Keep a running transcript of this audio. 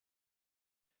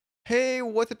Hey,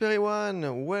 what's up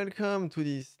everyone? Welcome to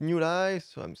this new live.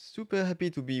 So I'm super happy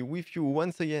to be with you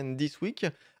once again this week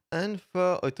and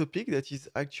for a topic that is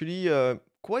actually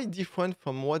quite different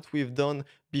from what we've done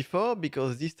before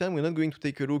because this time we're not going to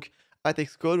take a look at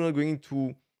Xcode, we're not going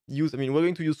to we're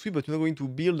going to use Swift, but we're not going to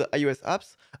build iOS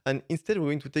apps, and instead we're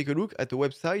going to take a look at a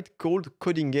website called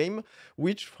CodinGame,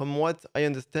 which from what I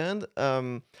understand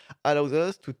allows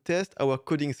us to test our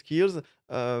coding skills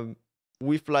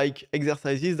with like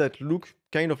exercises that look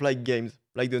kind of like games,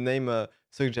 like the name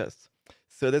suggests.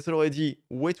 So that's already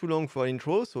way too long for an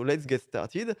intro, so let's get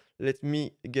started. Let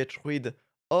me get rid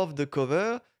of the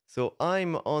cover. So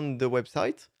I'm on the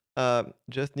website.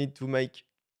 Just need to make,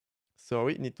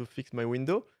 sorry, need to fix my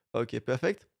window. Okay,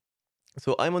 perfect.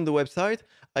 So I'm on the website.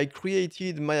 I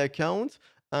created my account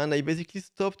and I basically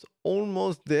stopped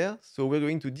almost there. So we're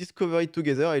going to discover it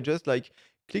together. I just like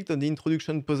clicked on the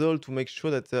introduction puzzle to make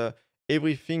sure that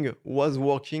everything was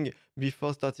working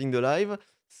before starting the live.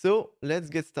 So let's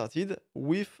get started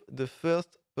with the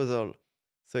first puzzle.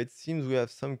 So it seems we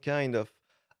have some kind of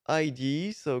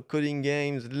ID. So coding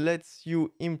games lets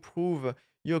you improve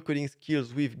your coding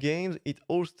skills with games. It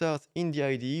all starts in the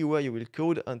IDE where you will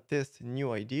code and test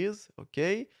new ideas.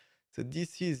 Okay, so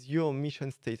this is your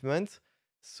mission statement.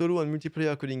 Solo and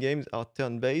multiplayer coding games are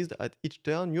turn-based. At each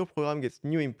turn, your program gets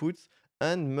new inputs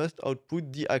and must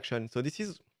output the action. So this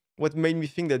is what made me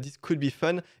think that this could be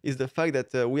fun, is the fact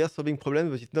that we are solving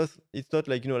problems, but it's not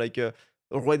like like a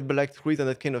red black trees and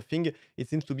that kind of thing. It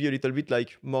seems to be a little bit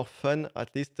like more fun,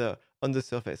 at least on the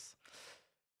surface.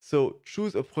 So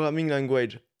choose a programming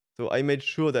language. So I made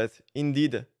sure that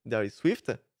indeed there is Swift,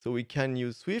 so we can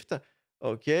use Swift.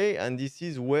 Okay, and this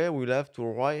is where we'll have to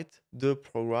write the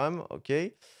program.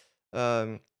 Okay,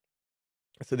 um,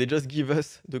 so they just give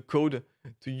us the code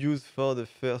to use for the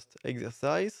first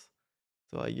exercise.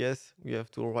 So I guess we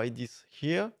have to write this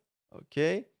here.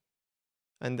 Okay,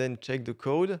 and then check the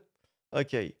code.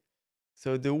 Okay,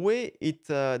 so the way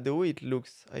it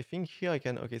looks, I think here I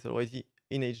can. Okay, so already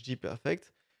in HD,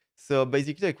 perfect. So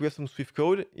basically, like we have some Swift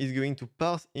code is going to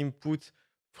parse input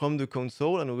from the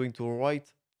console, and we're going to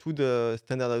write to the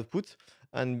standard output.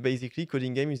 And basically,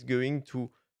 coding game is going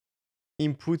to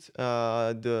input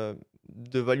the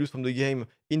values from the game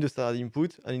in the standard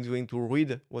input, and it's going to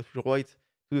read what we write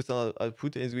to the standard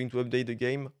output, and it's going to update the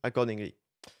game accordingly.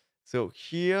 So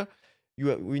here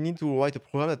we need to write a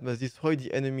program that must destroy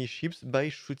the enemy ships by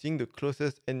shooting the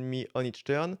closest enemy on each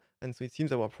turn. And so it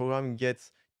seems our program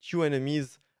gets two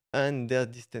enemies and their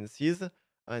distances.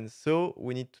 And so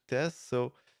we need to test.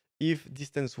 So if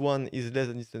distance 1 is less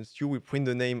than distance 2, we print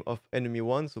the name of enemy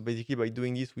 1. So basically by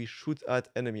doing this, we shoot at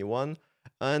enemy 1.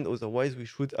 And otherwise, we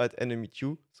shoot at enemy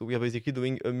 2. So we are basically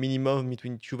doing a minimum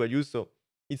between two values. So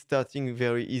it's starting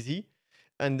very easy.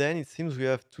 And then it seems we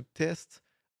have to test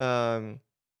um,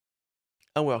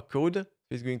 our code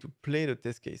is going to play the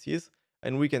test cases,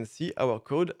 and we can see our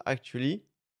code actually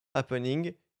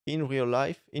happening in real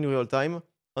life, in real time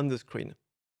on the screen.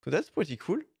 So that's pretty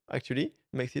cool, actually.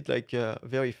 Makes it like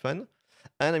very fun.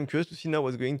 And I'm curious to see now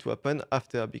what's going to happen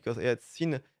after, because I had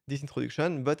seen this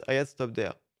introduction, but I had stopped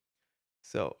there.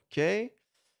 So, okay.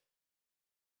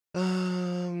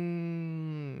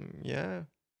 Yeah, I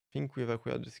think we've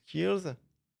acquired the skills.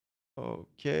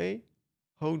 Okay.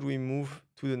 How do we move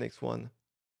to the next one?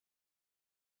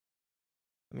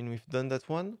 I mean, we've done that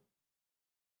one.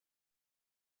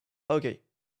 Okay.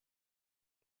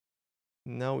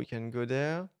 Now we can go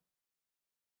there.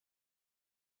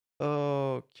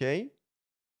 Okay.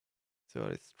 So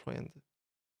let's try and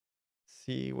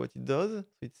see what it does. So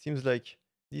it seems like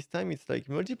this time it's like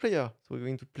multiplayer. So we're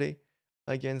going to play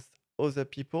against other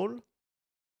people.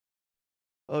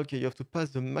 Okay, you have to pass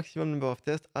the maximum number of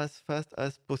tests as fast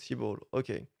as possible.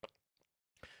 Okay.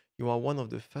 You are one of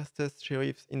the fastest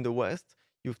sheriffs in the West.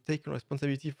 You've taken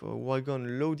responsibility for a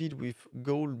wagon loaded with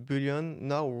gold bullion.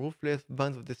 Now ruthless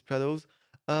bands of desperados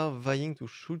are vying to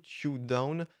shoot you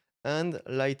down and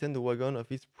lighten the wagon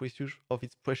of its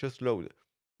precious load.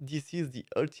 This is the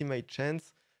ultimate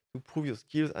chance to prove your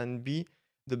skills and be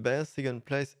the best. Second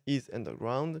place is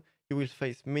underground. You will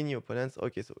face many opponents.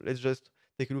 Okay, so let's just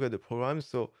take a look at the program.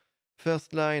 So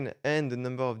first line and the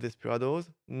number of desperados.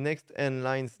 Next n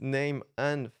lines name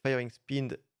and firing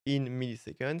speed in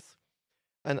milliseconds.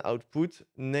 And output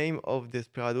name of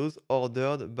desperados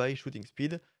ordered by shooting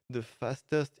speed. The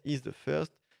fastest is the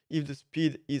first. If the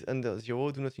speed is under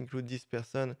 0, do not include this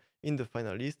person in the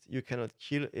final list. You cannot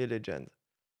kill a legend.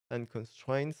 And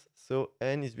constraints, so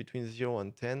n is between 0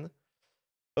 and 10.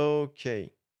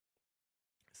 Okay,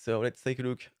 so let's take a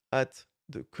look at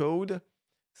the code.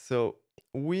 So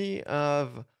we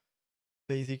have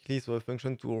basically so a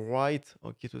function to write,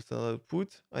 okay, to standard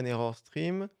output, an error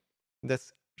stream.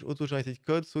 That's auto-generated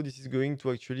code, so this is going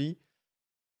to actually,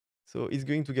 so it's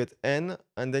going to get n,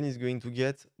 and then it's going to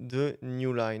get the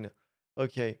new line.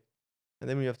 Okay, and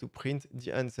then we have to print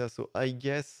the answer. So I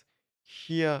guess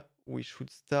here we should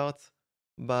start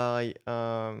by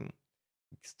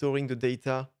storing the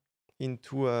data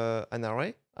into an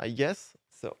array, I guess.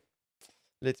 So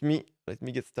let me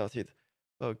get started.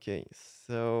 Okay,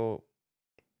 so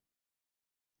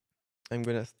I'm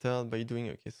gonna start by doing,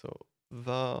 okay, so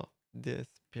var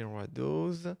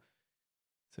desperados.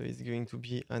 So it's going to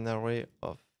be an array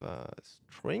of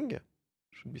string,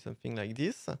 should be something like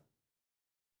this.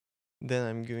 Then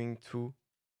I'm going to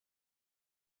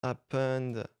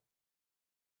append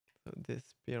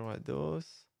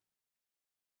desperados,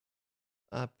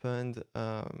 append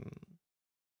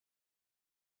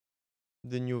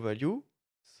the new value,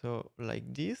 so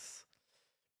like this.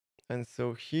 And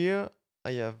so here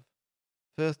I have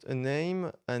first a name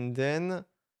and then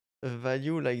a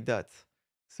value like that.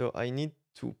 So I need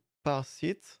to parse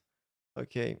it.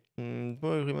 Okay, do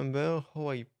I remember how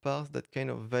I parse that kind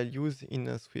of values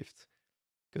in Swift?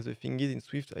 Because the thing is, in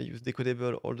Swift, I use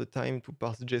decodable all the time to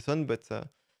parse JSON, but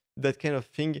that kind of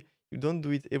thing, you don't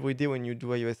do it every day when you do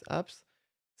iOS apps.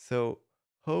 So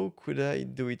how could I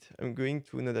do it? I'm going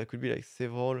to know there could be like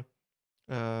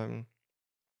um,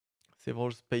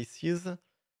 several spaces.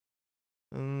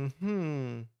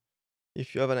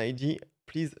 If you have an idea,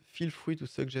 please feel free to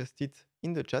suggest it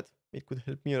in the chat. It could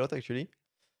help me a lot, actually.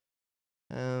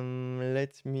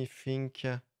 Let me think.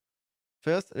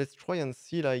 First, let's try and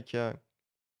see like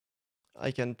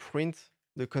I can print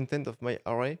the content of my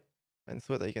array, and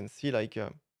so that I can see like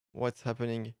what's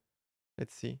happening.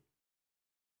 Let's see.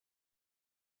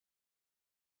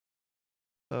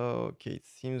 Okay, it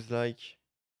seems like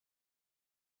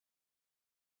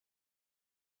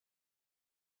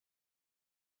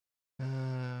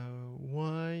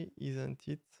why isn't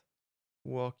it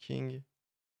working?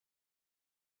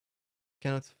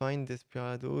 Cannot find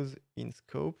Desperados in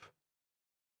scope.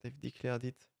 They've declared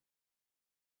it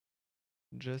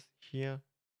just here.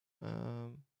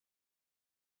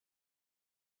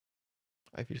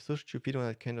 I feel so stupid when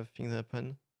that kind of things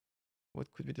happen.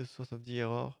 What could be the source of the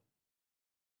error?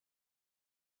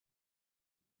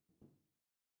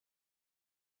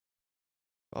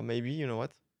 Or maybe, you know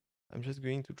what? I'm just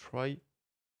going to try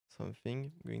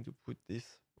something. I'm going to put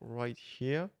this right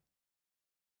here.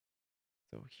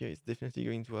 So here it's definitely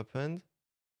going to happen.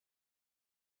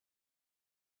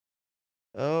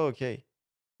 Oh, okay.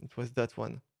 It was that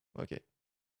one. Okay.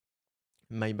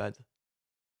 My bad.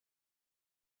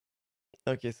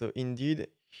 Okay, so indeed,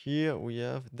 here we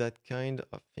have that kind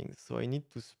of thing. So I need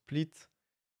to split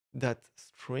that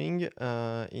string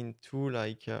into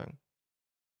like,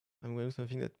 I'm going to do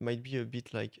something that might be a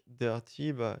bit like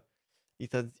dirty, but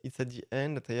it's at the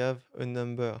end that I have a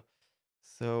number.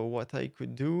 So what I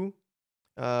could do,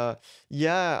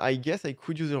 yeah, I guess I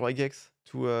could use a regex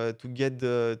to get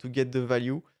the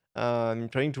value. I'm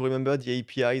trying to remember the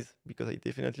APIs because I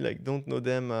definitely like don't know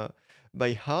them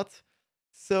by heart.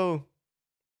 So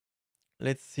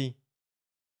let's see.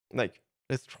 Like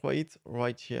let's try it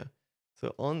right here.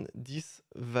 So on this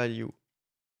value,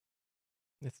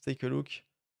 let's take a look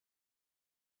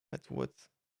at what's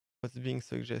being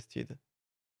suggested.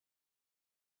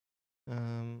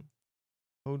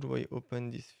 How do I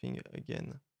open this thing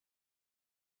again?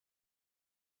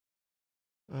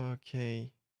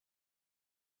 Okay.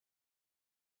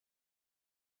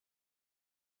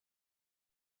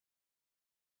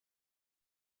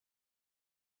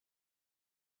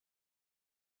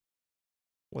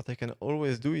 What I can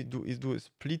always do is do a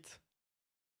split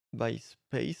by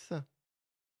space.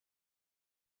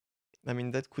 I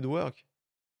mean, that could work.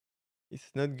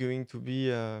 It's not going to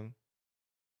be...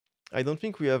 I don't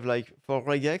think we have, like, for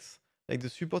regex, like, the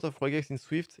support of regex in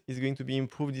Swift is going to be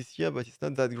improved this year, but it's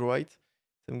not that great. So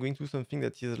I'm going to do something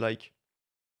that is, like...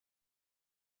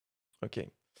 Okay.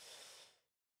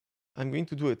 I'm going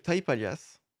to do a type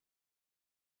alias.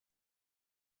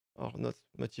 Or not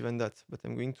even that, but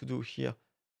I'm going to do here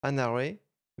an array,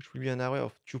 which will be an array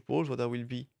of tuples, where there will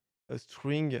be a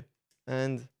string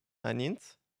and an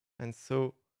int. And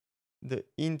so the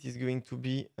int is going to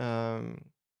be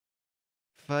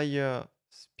fire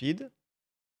speed.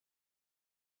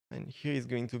 And here is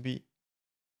going to be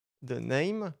the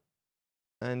name.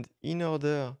 And in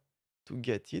order to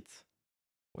get it,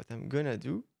 what I'm gonna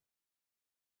do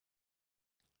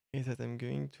is that I'm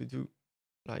going to do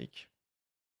like,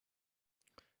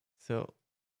 so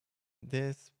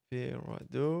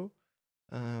desperado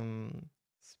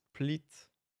split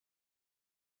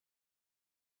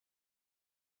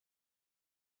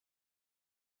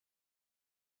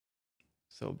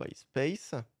So by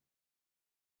space,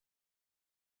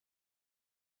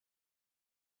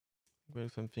 well,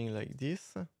 something like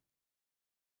this.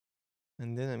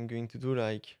 And then I'm going to do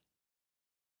like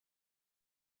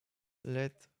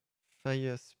let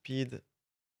fire speed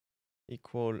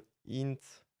equal int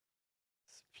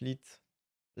split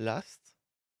last.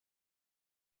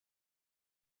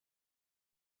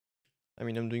 I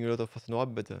mean, I'm doing a lot of fast wrap,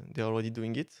 but they're already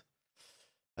doing it.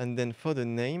 And then for the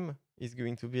name, it's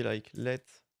going to be like let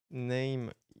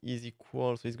name is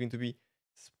equal. So it's going to be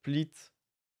split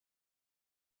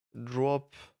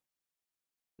drop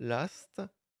last,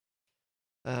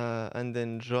 and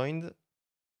then joined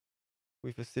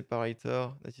with a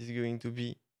separator that is going to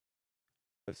be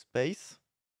a space.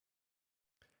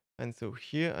 And so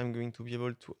here I'm going to be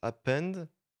able to append.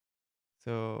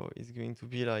 So it's going to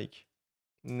be like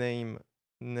name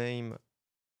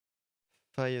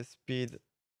fire speed,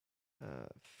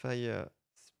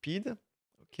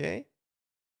 okay.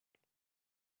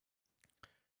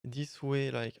 This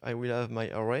way, like I will have my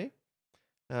array.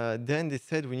 Then they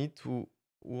said we need to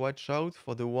watch out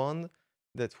for the one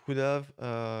that would have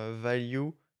a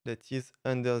value that is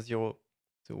under 0.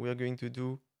 So we're going to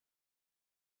do,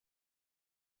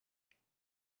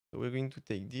 so we're going to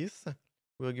take this.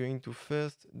 We're going to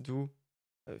first do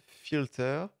a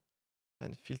filter,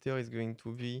 and filter is going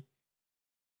to be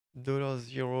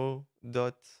 $0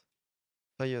 dot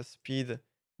fire speed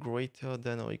greater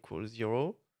than or equal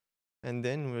 0. And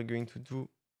then we're going to do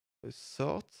a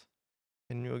sort,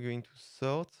 and we're going to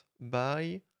sort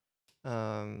by,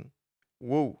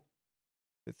 whoa,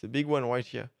 it's a big one right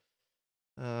here.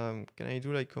 Can I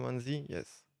do like Command Z?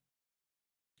 Yes.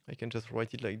 I can just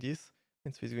write it like this.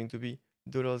 And so it's going to be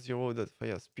 $0 dot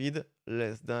fire speed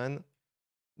less than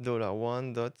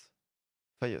 $1 dot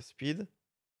fire speed.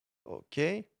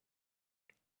 Okay.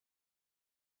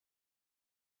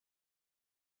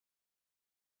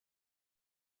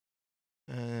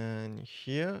 And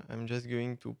here I'm just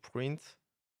going to print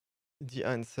the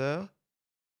answer.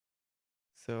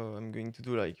 So I'm going to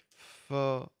do like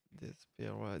for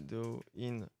Desperado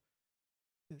in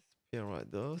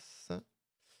Desperados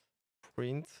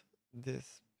print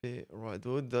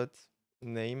Desperado dot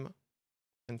name.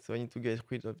 And so I need to get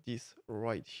rid of this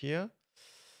right here.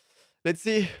 Let's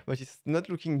see, but it's not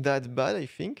looking that bad, I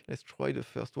think. Let's try the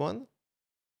first one.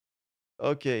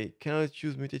 Okay, cannot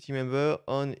use mutating member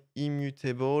on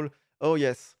immutable. Oh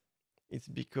yes, it's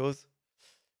because,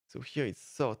 so here it's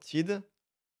sorted,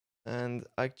 and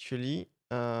actually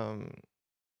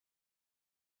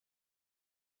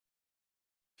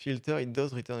filter, it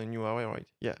does return a new array, right?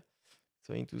 Yeah,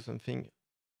 so into something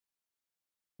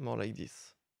more like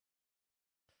this.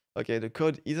 Okay, the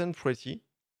code isn't pretty,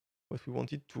 but we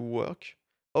want it to work.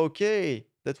 Okay,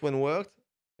 that one worked.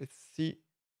 Let's see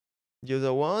the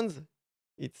other ones.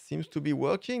 It seems to be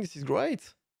working. This is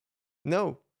great.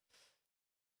 No.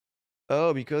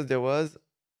 Oh, because there was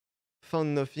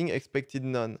found nothing, expected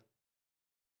none.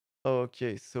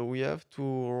 Okay, so we have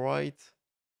to write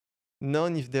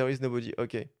none if there is nobody.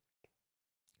 Okay.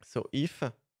 So if,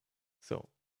 so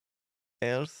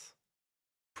else,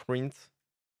 print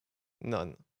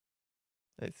none.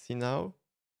 Let's see now.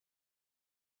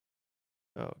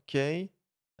 Okay,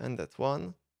 and that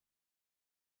one.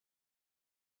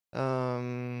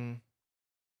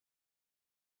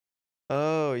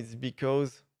 Oh, it's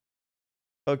because,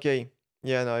 okay,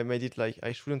 yeah, no, I made it like,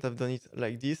 I shouldn't have done it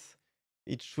like this.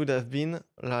 It should have been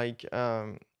like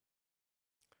guard.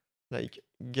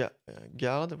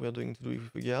 We're going to do it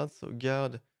with a guard. So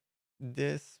guard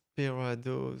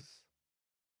desperados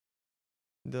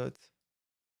dot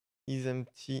is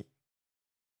empty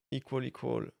equal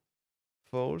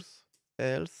false,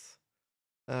 else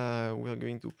we're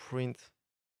going to print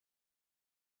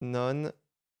none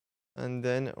and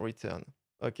then return.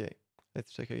 Okay,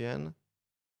 let's check again.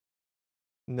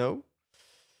 No.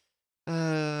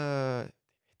 Damn it.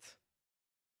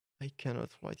 I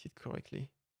cannot write it correctly.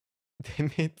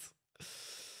 Damn it.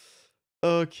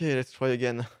 Okay, let's try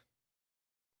again.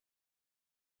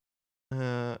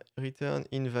 Return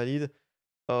invalid.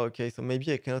 Okay, so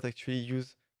maybe I cannot actually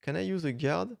use. Can I use a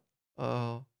guard?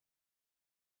 No,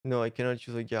 I cannot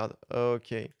use a guard.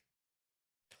 Okay.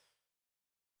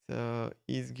 So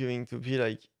it's going to be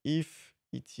like if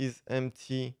it is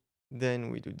empty, then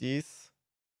we do this.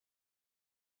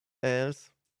 Else,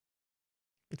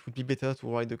 it would be better to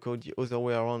write the code the other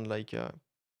way around, like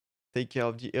take care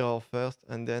of the error first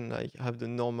and then like have the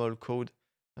normal code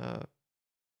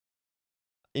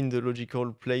in the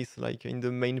logical place, like in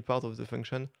the main part of the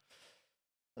function.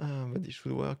 But this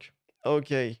should work.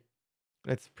 Okay,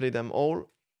 let's play them all.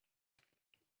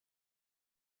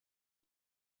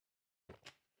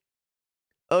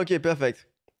 Okay, perfect.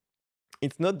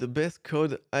 It's not the best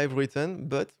code I've written,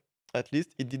 but at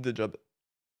least it did the job.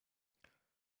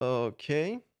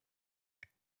 Okay.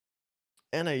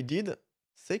 And I did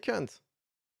second.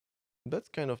 That's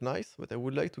kind of nice, but I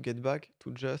would like to get back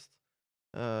to just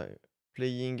uh,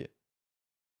 playing.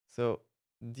 So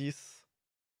this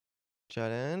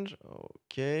challenge,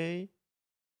 okay.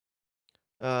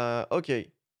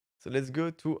 Okay, so let's go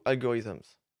to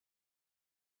algorithms.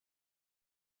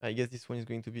 I guess this one is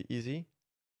going to be easy.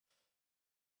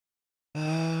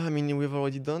 I mean, we've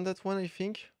already done that one, I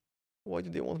think. Why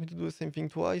do they want me to do the same thing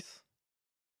twice?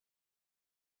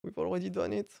 We've already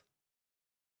done it.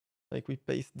 Like we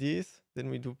paste this, then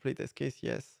we do playtest case.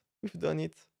 Yes, we've done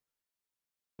it.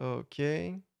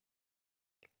 Okay.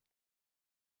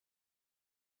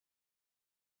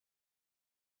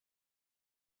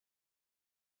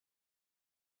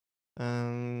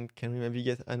 Can we maybe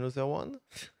get another one?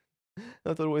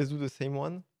 Not always do the same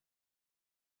one.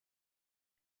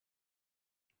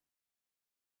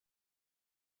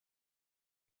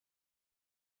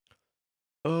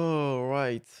 Oh,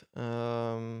 right.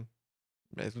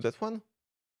 Let's do that one.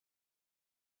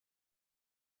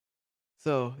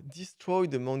 So, destroy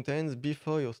the mountains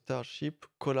before your starship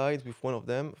collides with one of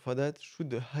them. For that, shoot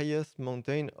the highest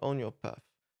mountain on your path.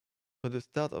 For the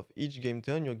start of each game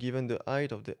turn, you're given the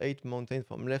height of the 8 mountains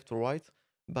from left to right.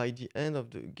 By the end of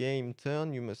the game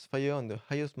turn, you must fire on the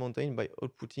highest mountain by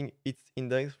outputting its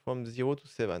index from 0 to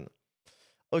 7.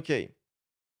 Okay.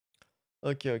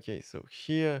 Okay. So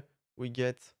here we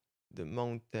get the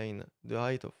mountain, the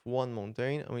height of one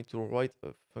mountain. I need to write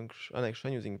a function, an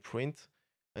action using print,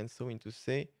 and so we need to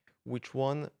say which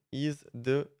one is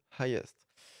the highest.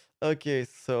 Okay,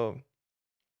 so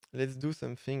let's do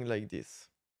something like this.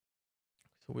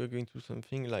 So we're going to do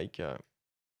something like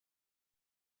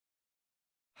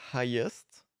highest.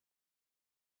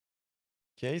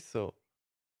 Okay, so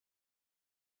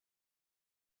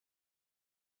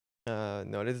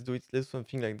no, let's do it. Let's do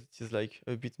something like this is like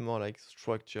a bit more like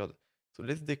structured. So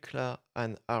let's declare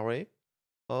an array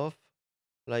of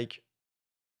like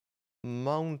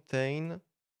mountain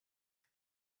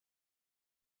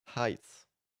heights.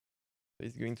 So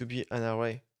it's going to be an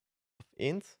array of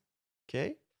int.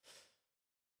 Okay.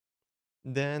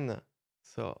 Then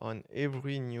so on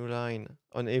every new line,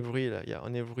 on every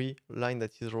on every line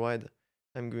that is red,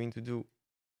 I'm going to do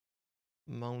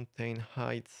mountain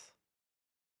heights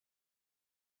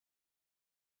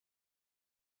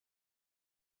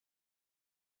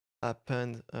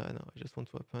append. No, I just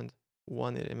want to append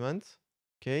one element.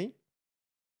 Okay.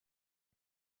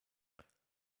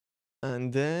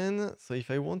 And then, so if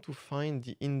I want to find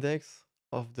the index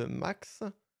of the max,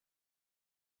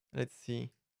 let's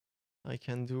see, I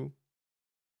can do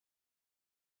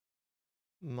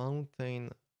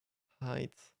mountain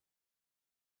height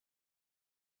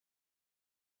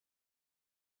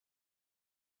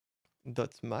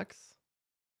dot max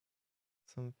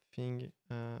something.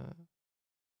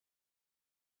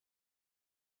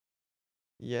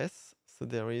 Yes, so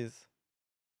there is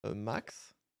a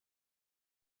max.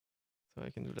 So I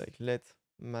can do like let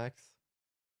max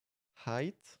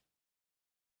height.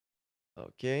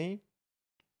 Okay.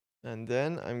 And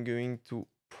then I'm going to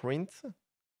print.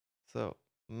 So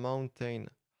mountain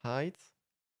height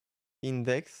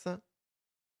index. Do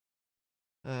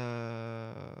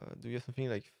you have something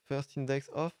like first index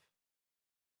of?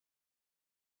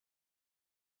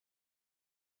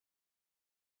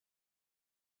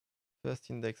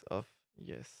 First index of,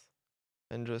 yes.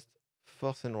 And just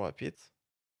force and wrap it.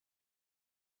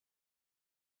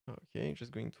 Okay,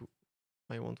 just going to,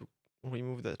 I want to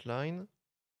remove that line.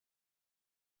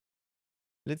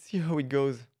 Let's see how it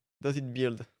goes. Does it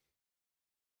build?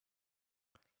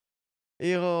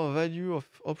 Error value of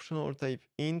optional type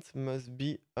int must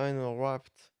be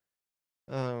unwrapped.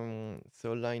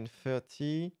 So line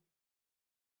 30.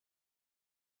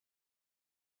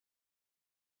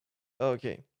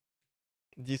 Okay.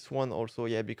 This one also,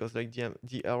 yeah, because like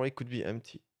the array could be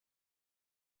empty.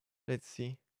 Let's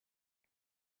see.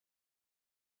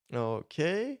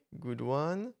 Okay, good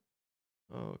one.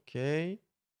 Okay.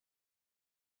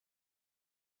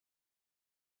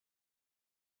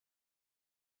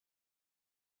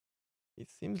 It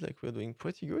seems like we're doing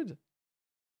pretty good.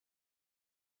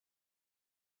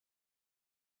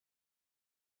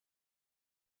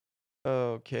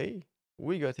 Okay,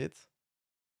 we got it.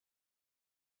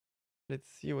 Let's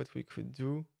see what we could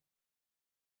do.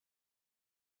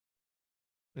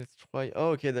 Let's try. Oh,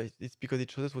 okay, it's because it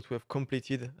shows us what we have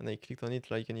completed, and I clicked on it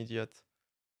like an idiot.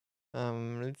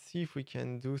 Let's see if we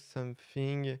can do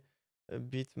something a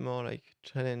bit more like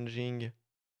challenging.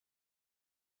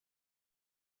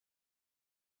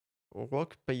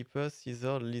 rock, paper,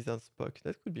 scissors, lizard, spock.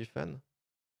 That could be fun.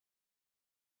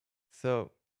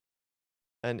 So,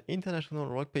 an international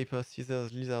rock, paper,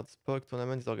 scissors, lizard, spock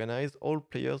tournament is organized. All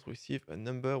players receive a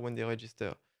number when they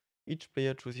register. Each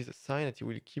player chooses a sign that he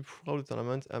will keep throughout the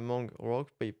tournament among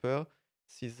rock, paper,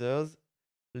 scissors,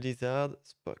 lizard,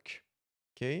 spock.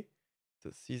 Okay, so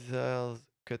scissors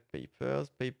cut papers,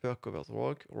 paper covers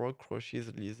rock, rock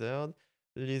crushes lizard,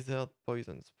 lizard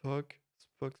poisons spock,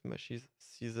 spock smashes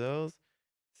scissors,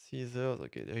 scissors,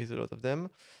 okay, there is a lot of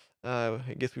them.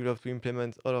 I guess we'll have to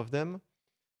implement all of them.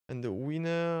 And the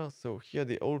winner, so here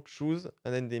they all choose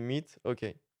and then they meet.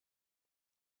 Okay.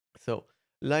 So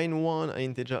line 1, an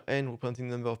integer n representing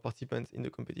the number of participants in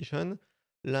the competition.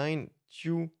 Line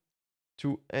 2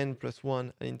 to n plus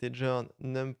 1, an integer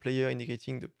num player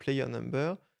indicating the player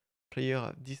number. Player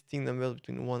have distinct numbers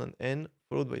between 1 and n,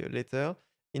 followed by a letter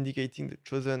indicating the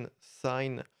chosen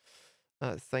sign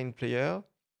player.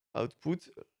 Output,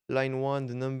 line 1,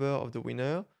 the number of the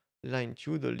winner. Line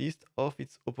 2, the list of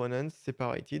its opponents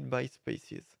separated by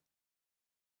spaces.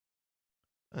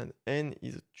 And n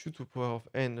is 2 to the power of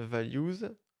n values,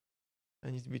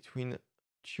 and it's between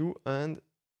 2 and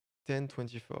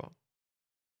 1024.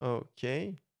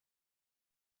 Okay.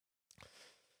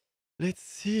 Let's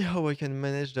see how I can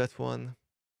manage that one.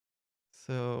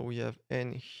 So we have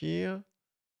n here.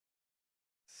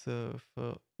 So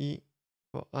for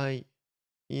I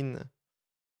in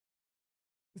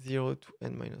 0 to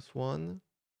n minus 1,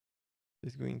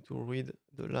 it's going to read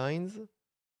the lines.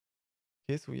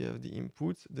 Okay, so we have the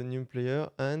input, the new player,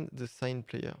 and the sign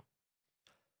player.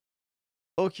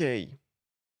 Okay,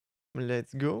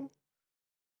 let's go.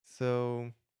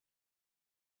 So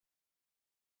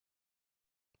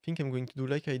I think I'm going to do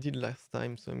like I did last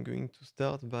time. So I'm going to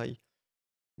start by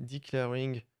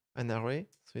declaring an array.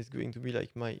 So it's going to be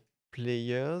like my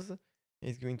players.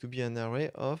 It's going to be an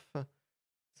array of,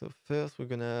 so first we're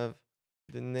gonna have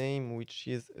the name, which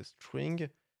is a string,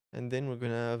 and then we're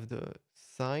gonna have the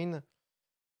sign.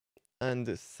 And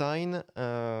the sign,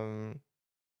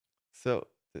 so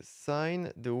the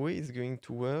sign, the way it's going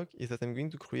to work is that I'm going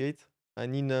to create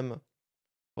an enum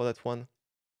for that one.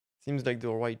 Seems like the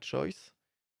right choice.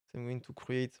 So I'm going to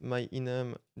create my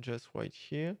enum just right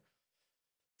here.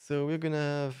 So we're gonna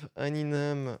have an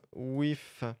enum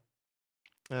with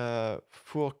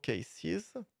 4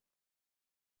 cases.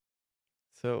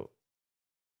 So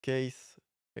case,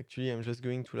 actually I'm just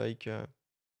going to like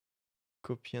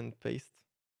copy and paste.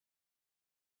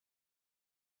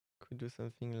 Could do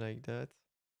something like that.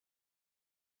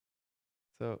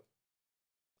 So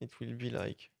it will be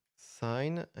like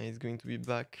sign, and it's going to be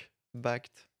backed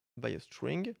by a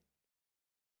string.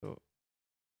 So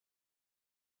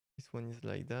this one is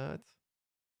like that.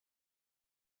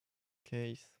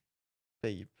 Case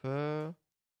paper.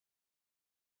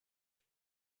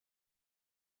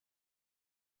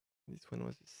 This one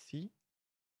was a C.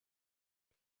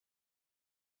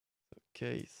 So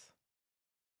case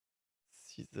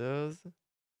scissors.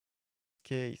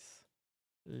 Case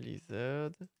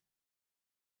lizard.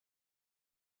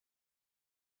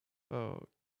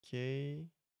 Okay.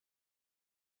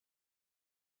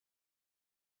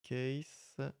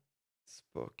 Case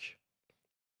spoke.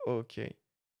 Okay.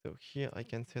 So here I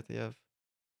can say that I have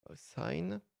a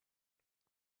sign.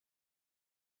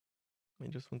 I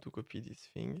just want to copy this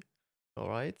thing. All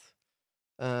right.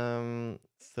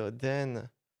 So then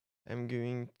I'm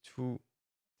going to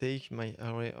take my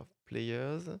array of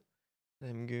players.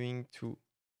 I'm going to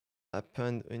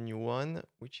append a new one,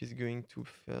 which is going to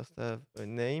first have a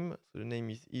name. So the name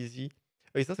is easy.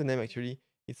 Oh, it's not a name actually,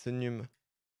 it's a num.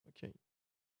 Okay.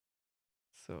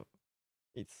 So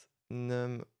it's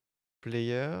num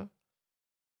player.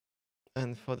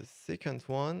 And for the second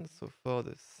one, so for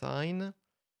the sign,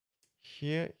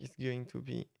 here is going to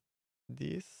be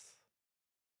this.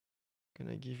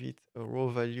 Gonna give it a raw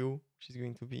value, which is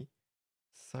going to be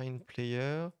sign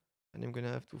player, and I'm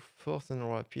gonna have to force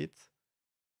unwrap it.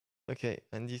 Okay,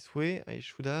 and this way I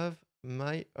should have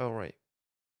my array.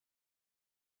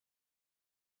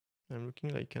 I'm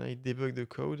looking like, can I debug the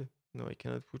code? No, I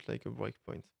cannot put like a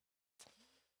breakpoint.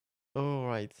 All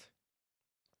right.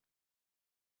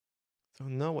 So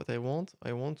now what I want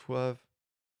to have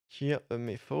here a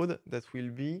method that will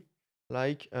be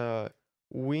like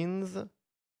wins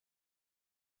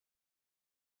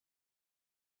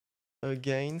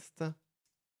against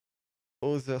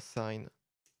other sign.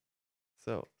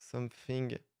 So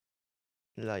something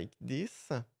like this.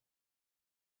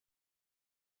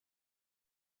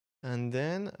 And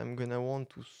then I'm gonna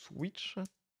want to switch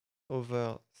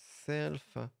over self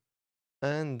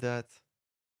and that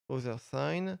other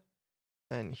sign.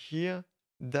 And here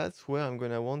that's where I'm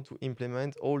gonna want to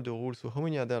implement all the rules. So how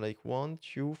many are there? Like 1,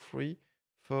 2, 3,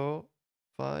 4,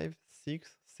 5,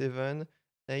 6, 7,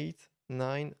 8,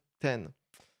 9, 10.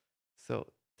 So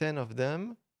 10 of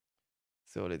them.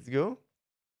 So let's go.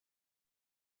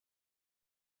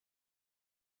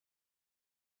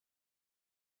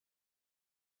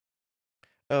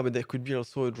 Oh, but there could be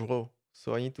also a draw.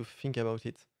 So I need to think about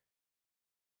it.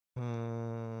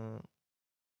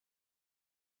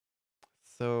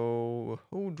 So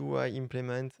how do I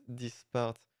implement this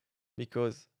part?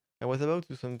 Because I was about to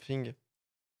do something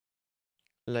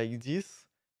like this,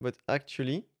 but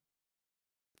actually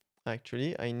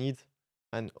I need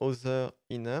an other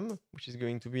enum, which is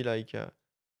going to be like a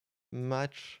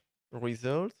match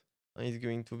result, and it's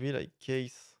going to be like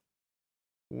case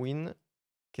win,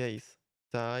 case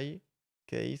tie,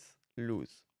 case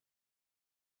lose.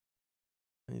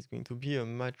 And it's going to be a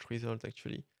match result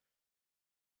actually.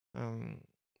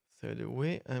 So the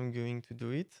way I'm going to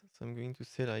do it, so I'm going to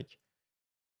say like,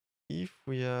 if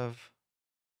we have,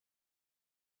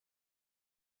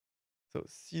 so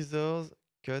scissors,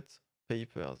 cut,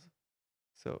 papers.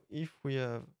 So if we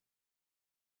have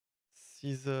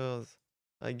scissors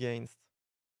against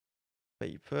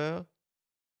paper,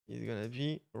 it's gonna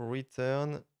be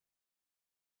return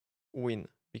win,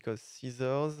 because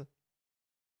scissors.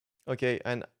 Okay,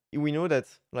 and we know that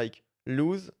like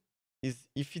lose is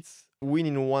if it's win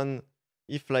in one.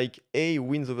 If like A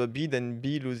wins over B, then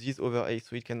B loses over A.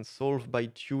 So it can solve by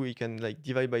two. It can like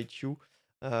divide by two.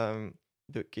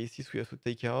 The cases we have to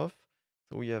take care of.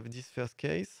 So we have this first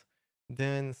case.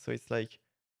 Then so it's like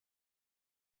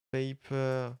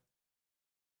paper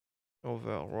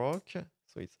over rock.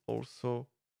 So it's also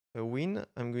a win.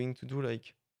 I'm going to do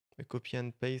like a copy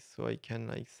and paste so I can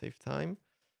like save time.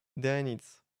 Then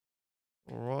it's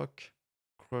rock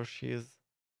crushes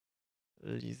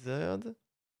lizard.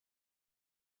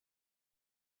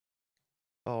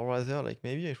 Or rather, like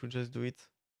maybe I should just do it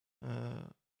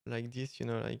like this,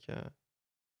 like yeah,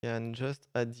 and just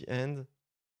at the end.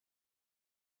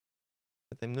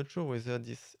 But I'm not sure whether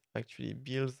this actually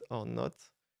builds or not.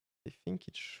 I think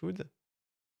it should.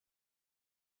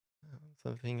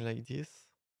 Something like this.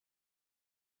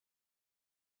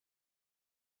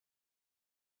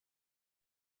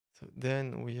 So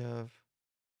then we have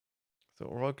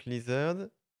rock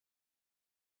lizard,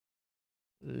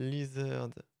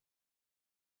 lizard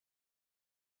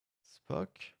spock,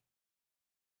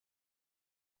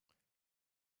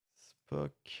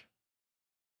 spock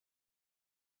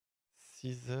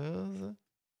scissors.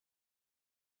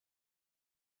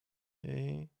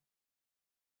 Okay.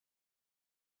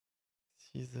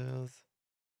 Scissors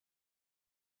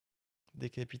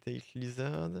decapitate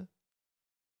lizard.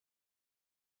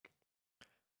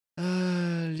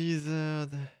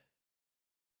 Lizard.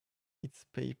 It's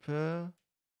paper.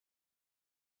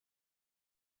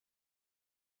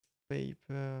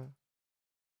 Paper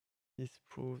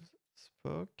disproves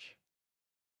Spock.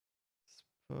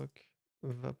 Spock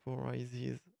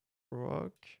vaporizes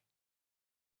rock.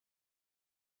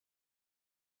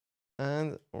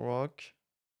 And rock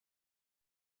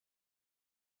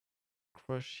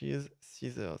crushes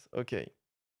scissors. Okay.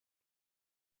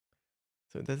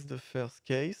 So that's the first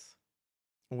case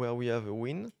where we have a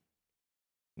win.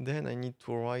 Then I need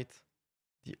to write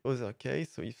the other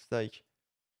case. So it's like,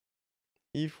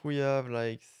 if we have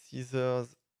like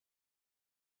scissors,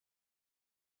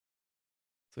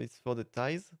 so it's for the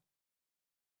ties.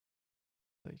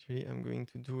 Actually, I'm going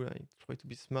to do like try to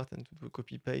be smart and to do a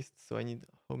copy paste. So I need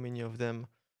how many of them?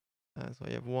 So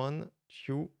I have 1,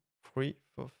 2, 3,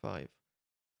 4, 5.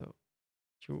 So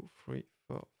 2, 3,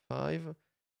 4, 5,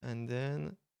 and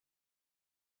then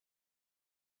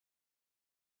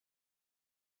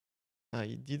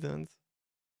I didn't.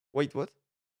 Wait, what?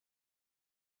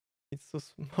 It's so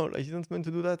small. I didn't mean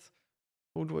to do that.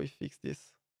 How do I fix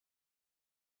this?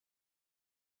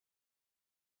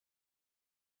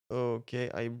 Okay,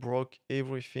 I broke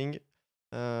everything.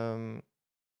 I'm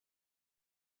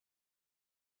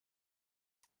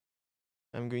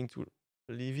going to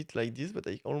leave it like this, but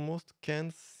I almost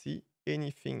can't see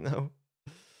anything now.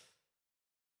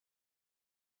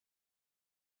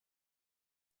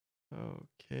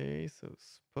 Okay, so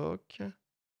Spock.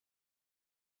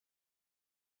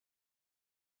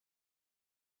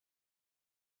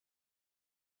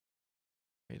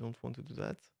 I don't want to do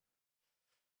that.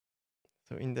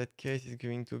 So in that case, it's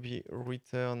going to be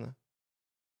return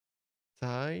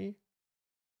tie.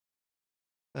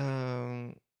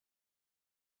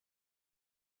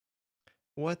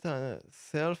 What a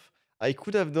self. I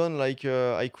could have done like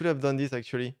I could have done this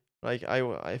actually. Like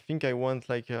I think I want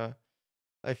like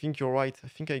I think you're right. I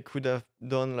think I could have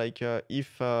done like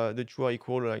if the two are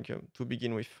equal, like to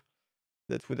begin with.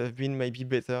 That would have been maybe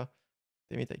better.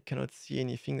 Damn it, I cannot see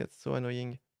anything. That's so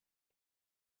annoying.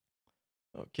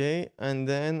 Okay, and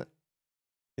then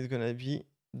it's gonna be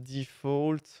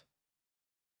default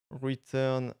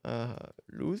return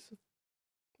lose.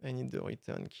 I need the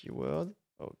return keyword.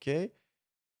 Okay.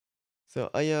 So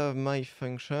I have my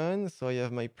function, so I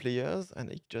have my players, and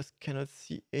I just cannot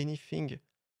see anything.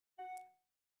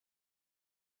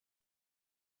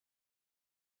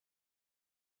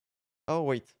 Oh,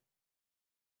 wait.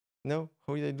 No,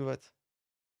 how did I do that?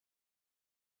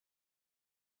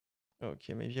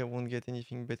 Okay, maybe I won't get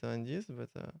anything better than this, but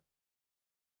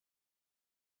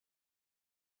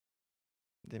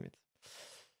damn it.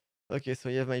 Okay, so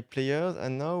you have my players,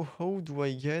 and now how do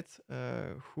I get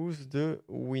who's the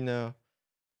winner?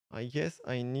 I guess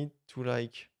I need to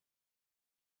like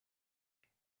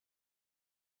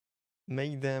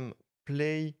make them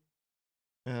play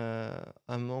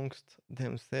amongst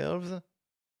themselves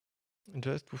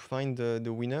just to find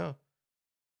the winner.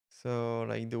 So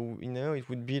like the winner, it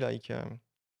would be like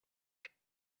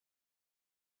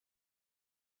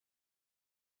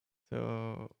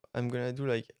so I'm gonna do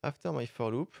like after my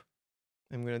for loop,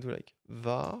 I'm gonna do like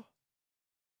var.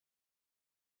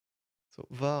 So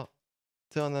var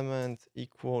tournament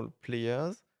equal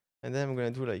players, and then I'm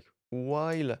gonna do like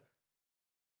while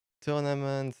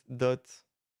tournament dot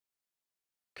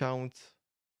count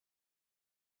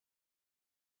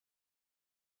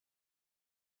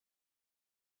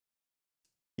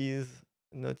is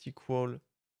not equal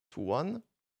to 1.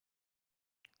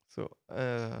 So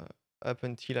up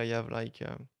until I have like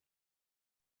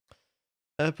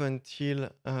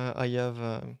I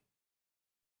have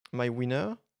my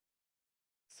winner.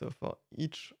 So for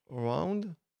each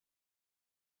round,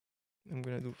 I'm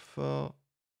gonna do for,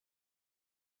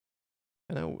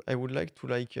 and I would like to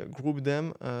like group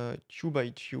them queue by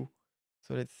queue.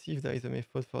 So let's see if there is a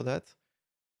method for that.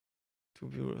 To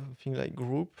be something like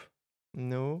group,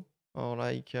 no, or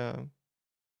like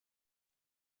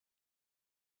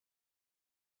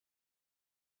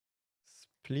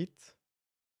split.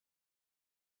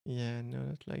 Yeah, no,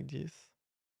 not like this.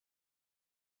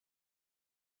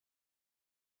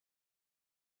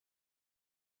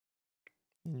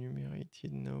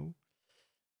 Enumerated, no.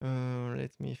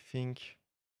 Let me think.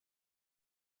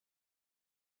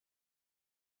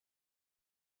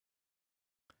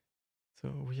 So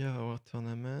we have our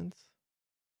tournament.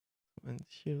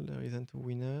 Until there isn't a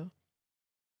winner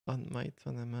on my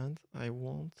tournament, I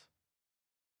want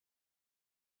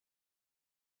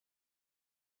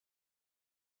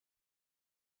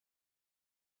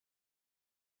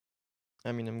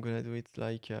I mean, I'm gonna do it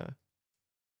like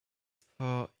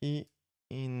for e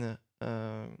in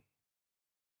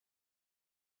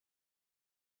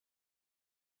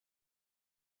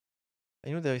I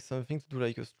know there is something to do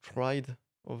like a stride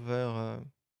over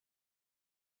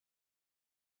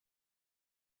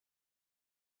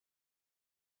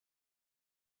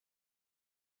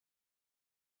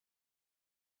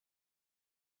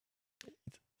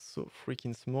it's so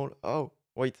freaking small. Oh,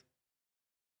 wait.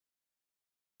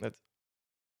 That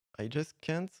I just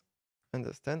can't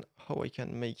understand how I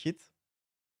can make it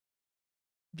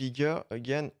bigger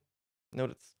again. No,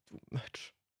 that's too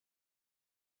much.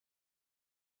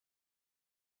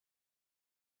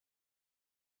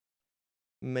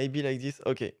 Maybe like this.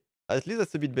 Okay, at least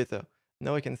that's a bit better.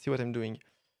 Now I can see what I'm doing.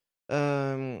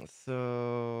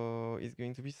 So it's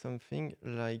going to be something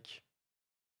like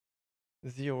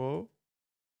 0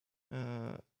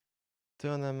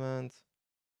 tournament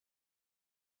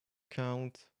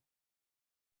count.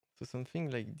 So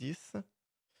something like this.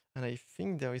 And I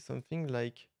think there is something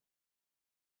like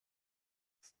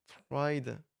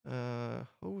stride.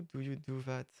 How do you do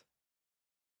that?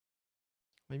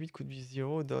 Maybe it could be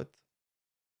 0 dot.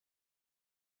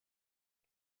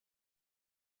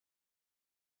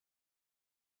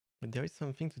 But there is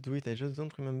something to do it. I just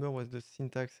don't remember what the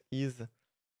syntax is.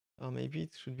 Or maybe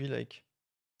it should be like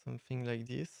something like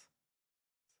this.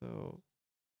 So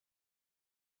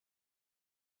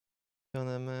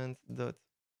tournament dot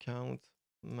count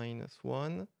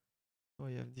 -1. So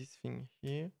I have this thing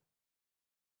here.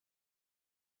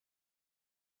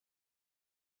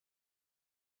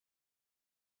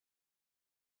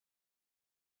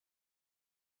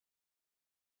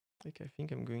 Like I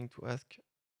think I'm going to ask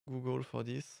Google for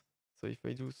this. So if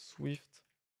I do Swift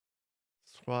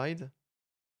stride,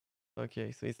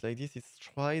 okay, so it's like this, it's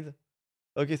stride.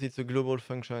 Okay, so it's a global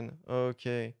function.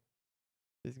 Okay,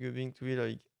 it's going to be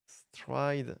like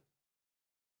stride.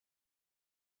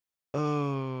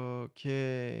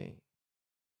 Okay.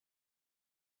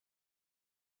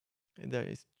 there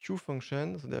is two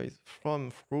functions. So there is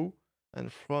from through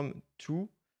and from to,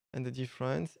 and the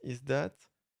difference is that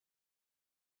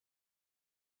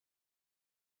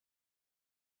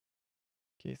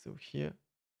okay, so here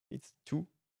it's 2.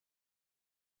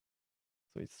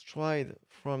 So it's tried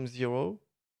from 0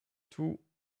 to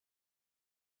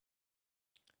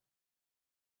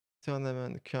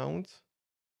tournament count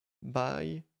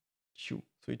by 2.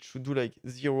 So it should do like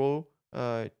 0,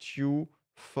 2,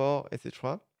 4,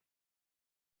 etc.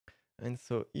 And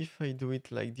so if I do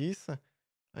it like this,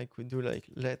 I could do like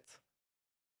let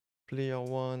player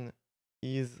 1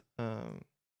 is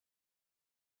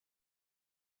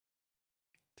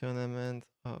tournament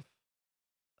of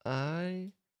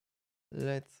I.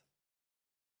 Let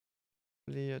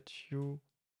player 2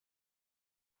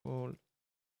 call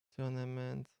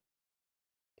tournament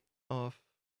of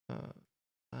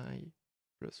I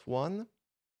plus 1.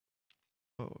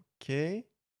 Okay.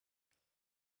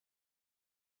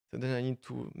 So then I need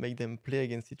to make them play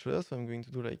against each other. So I'm going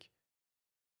to do like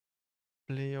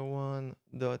player 1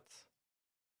 dot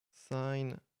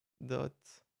sign dot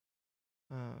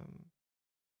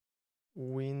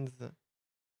wins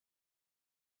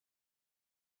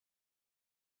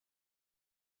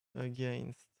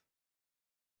against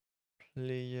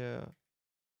player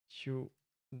 2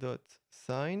 dot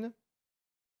sign.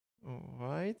 All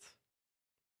right.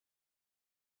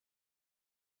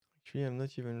 Actually, I'm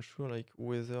not even sure like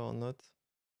whether or not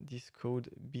this code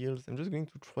builds. I'm just going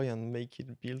to try and make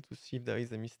it build to see if there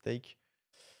is a mistake.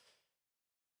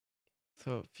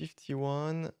 So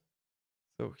 51.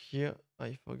 So here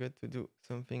I forgot to do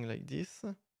something like this.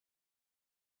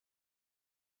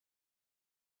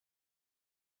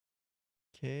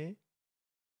 Okay.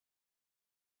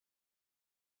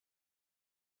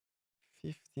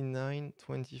 59,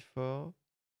 24.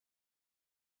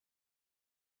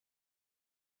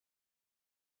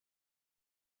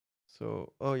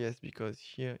 So, oh yes, because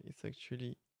here it's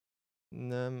actually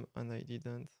num and I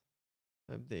didn't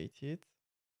update it.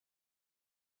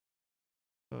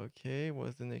 Okay,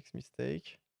 what's the next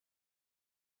mistake?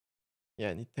 Yeah,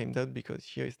 I need timed out because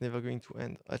here it's never going to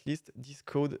end. At least this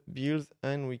code builds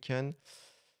and we can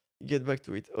get back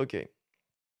to it. Okay.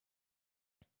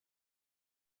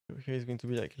 So here is going to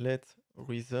be like let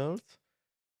result.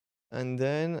 And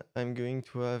then I'm going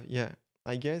to have, yeah,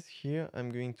 I guess here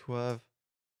I'm going to have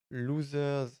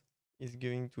losers is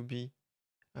going to be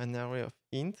an array of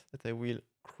int that I will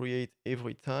create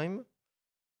every time.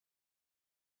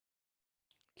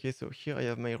 Okay, so here I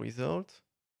have my result.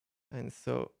 And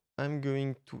so I'm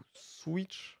going to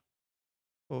switch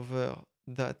over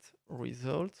that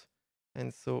result.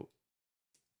 And so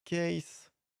case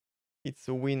it's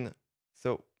a win.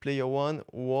 So player 1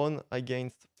 won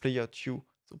against player 2.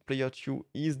 So player 2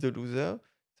 is the loser.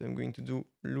 So I'm going to do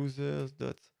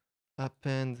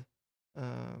losers.append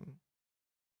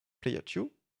player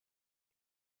 2.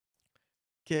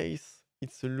 Case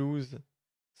it's a lose.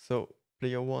 So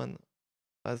player 1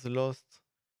 has lost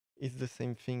is the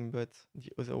same thing, but the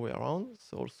other way around.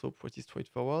 So also pretty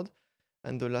straightforward.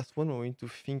 And the last one, we need to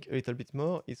think a little bit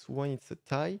more, is when it's a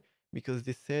tie, because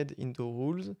they said in the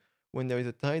rules, when there is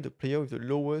a tie, the player with the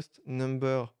lowest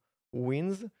number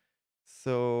wins.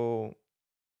 So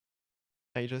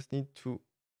I just need to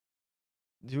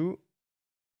do,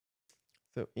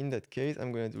 so in that case,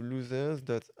 I'm going to do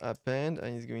losers.append,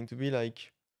 and it's going to be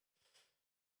like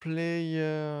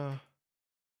player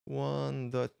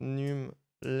 1.num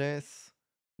less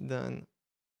than,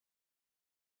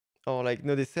 or like,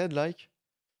 no, they said like,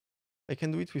 I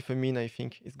can do it with a min, I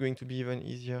think. It's going to be even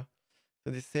easier.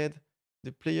 So they said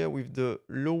the player with the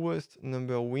lowest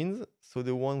number wins, so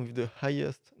the one with the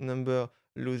highest number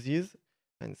loses.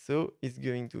 And so it's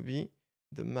going to be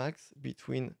the max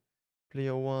between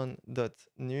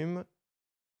player1.num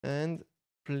and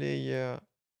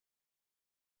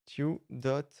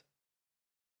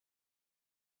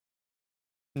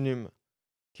player2.num.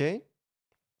 Okay?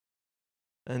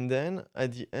 And then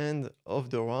at the end of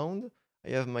the round, I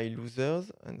have my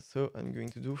losers. And so I'm going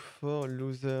to do for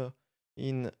loser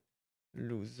in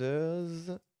losers.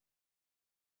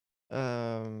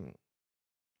 I'm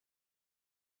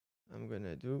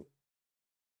gonna do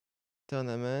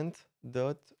tournament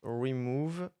dot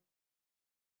remove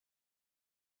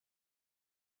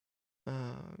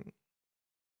or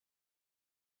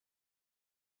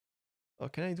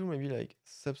can I do maybe like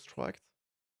subtract?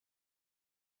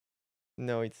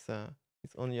 No, it's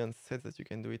only on set that you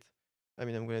can do it. I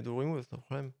mean, I'm gonna do remove, it's no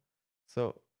problem.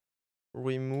 So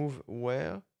remove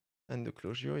where, and the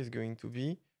closure is going to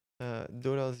be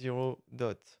 $0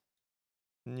 dot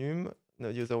num,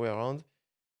 no, the other way around.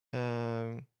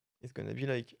 It's gonna be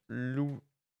like losers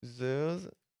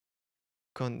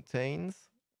contains.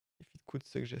 If it could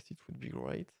suggest, it would be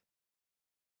great.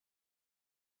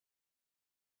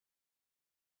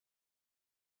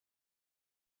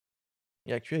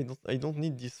 Yeah, actually, I don't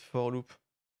need this for loop.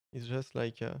 It's just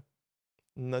like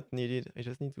not needed. I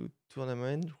just need to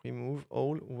tournament remove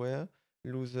all where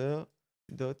loser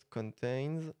dot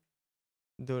contains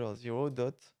 $0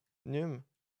 dot num,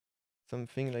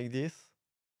 something like this.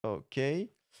 Okay,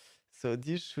 so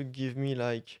this should give me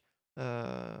like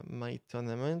my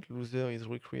tournament. Loser is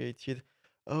recreated.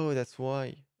 Oh, that's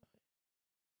why.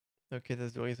 Okay,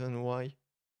 that's the reason why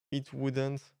it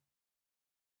wouldn't.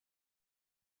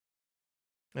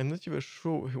 I'm not even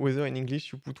sure whether in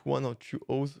English you put 1 or 2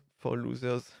 O's for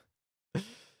losers.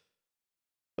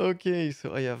 Okay,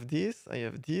 so I have this, I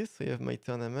have my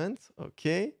tournament.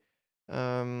 Okay.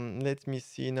 Let me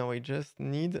see. Now I just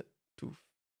need to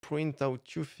print out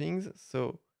 2 things.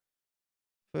 So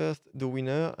first the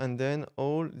winner and then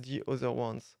all the other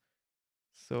ones.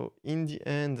 So in the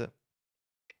end,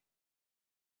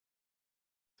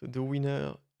 so the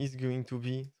winner is going to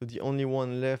be so the only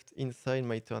one left inside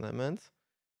my tournament.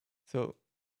 So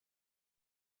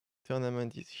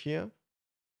tournament is here.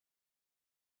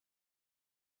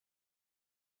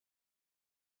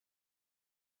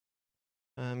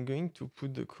 I'm going to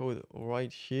put the code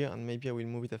right here and maybe I will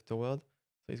move it afterward.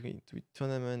 So it's going to be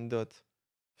tournament dot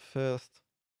first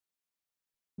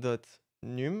dot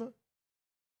num.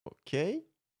 Okay.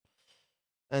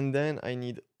 And then I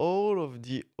need all of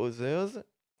the others.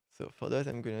 So for that,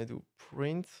 I'm gonna do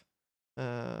print.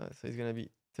 So it's gonna be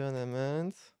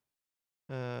tournament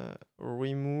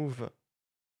remove.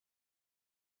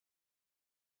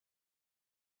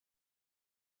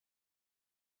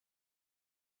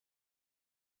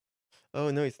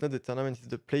 Oh no, it's not the tournament, it's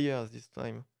the players this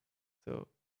time. So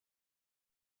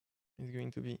it's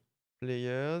going to be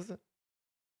players.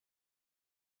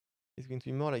 It's going to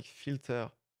be more like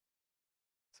filter.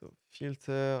 So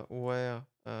filter where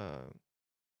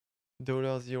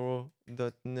 $0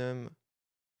 dot num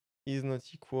is not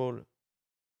equal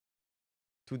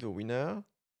to the winner.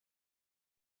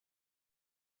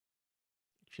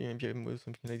 Actually, maybe I move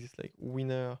something like this, like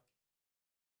winner.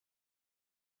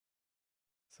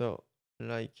 So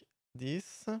like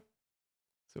this.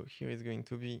 So here is going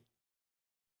to be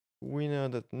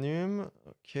winner.num.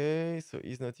 Okay, so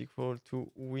is not equal to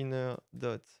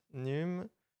winner.num.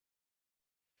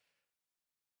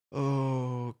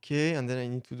 Okay, and then I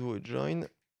need to do a join.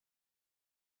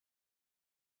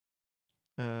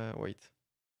 Wait.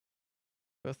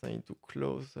 First I need to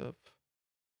close up.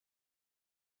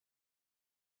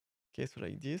 Okay, so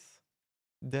like this.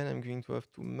 Then I'm going to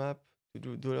have to map to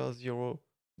do $0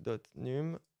 dot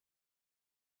num.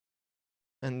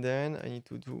 And then I need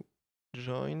to do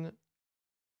join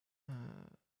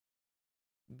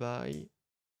by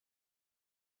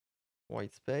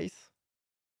white space.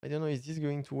 I don't know, is this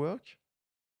going to work?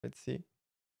 Let's see.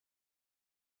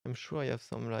 I'm sure I have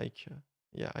some like,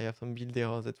 yeah, I have some build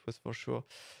errors, that was for sure.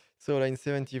 So line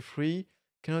 73,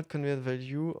 cannot convert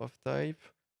value of type.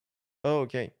 Oh,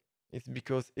 okay. It's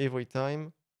because every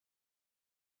time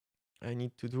I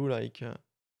need to do like,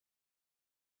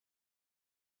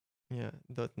 yeah,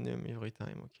 dot num every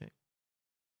time, okay.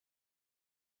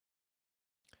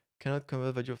 Cannot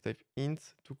convert value of type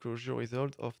int to closure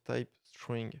result of type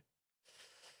string.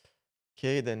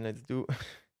 Okay, then let's do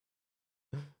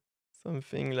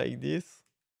something like this.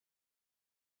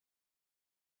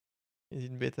 Is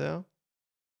it better?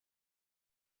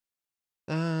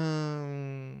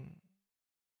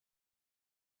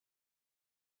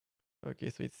 Okay,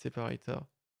 so it's separator.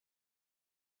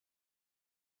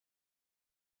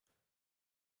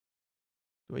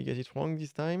 Do I get it wrong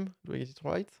this time? Do I get it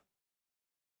right?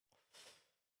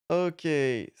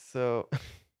 Okay, so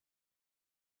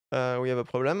we have a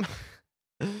problem.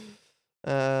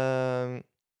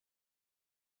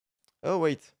 Oh,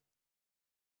 wait.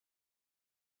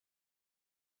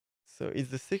 So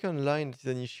it's the second line that is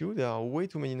an issue. There are way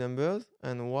too many numbers.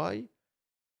 And why?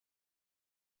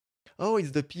 Oh,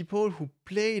 it's the people who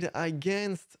played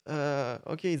against.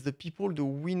 Okay, it's the people the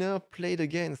winner played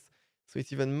against. So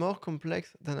it's even more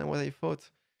complex than what I thought.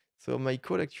 So my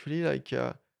code actually like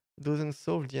doesn't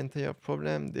solve the entire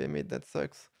problem. Damn it, that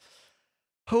sucks.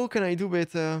 How can I do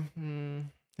better?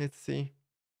 Let's see.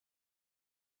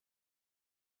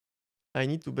 I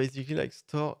need to basically like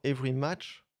store every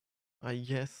match, I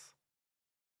guess.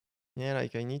 Yeah,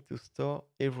 like I need to store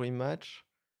every match.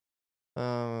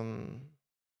 Okay,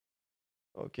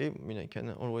 I mean I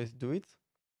can always do it.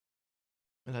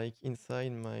 Like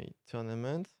inside my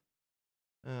tournament.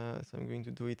 So I'm going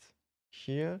to do it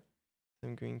here.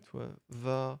 I'm going to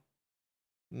var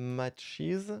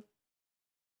matches.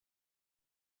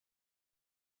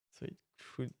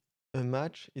 a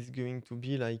match is going to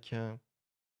be like it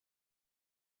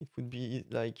would be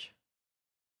like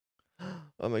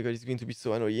oh my god, it's going to be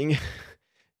so annoying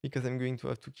because I'm going to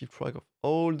have to keep track of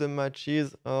all the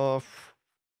matches. Oh,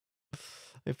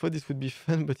 I thought this would be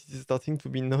fun, but it is starting to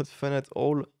be not fun at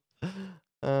all.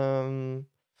 um,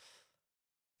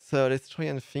 so let's try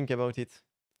and think about it.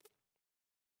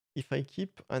 If I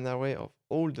keep an array of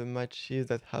all the matches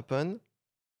that happen,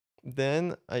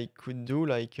 then I could do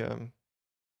like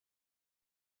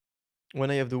when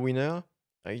I have the winner,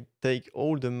 I take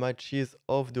all the matches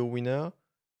of the winner,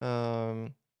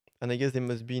 and I guess they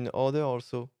must be in order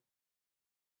also.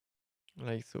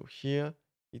 Like so here,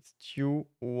 it's 2,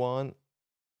 1,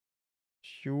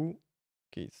 2.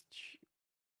 Okay, it's 2.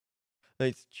 No,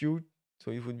 it's 2,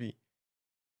 so it would be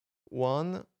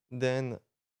 1, then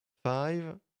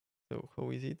 5. So how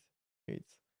is it?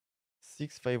 It's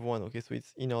 6, 5, 1. Okay, so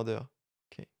it's in order.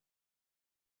 Okay.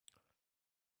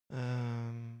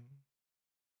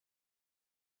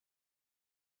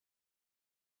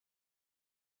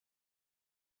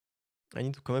 I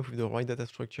need to come up with the right data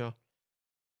structure.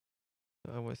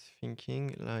 I was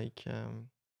thinking like I'm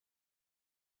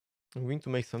going to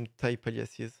make some type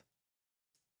aliases.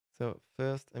 So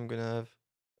first I'm gonna have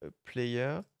a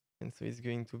player, and so it's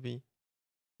going to be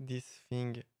this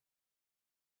thing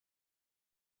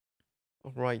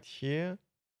right here.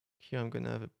 Here I'm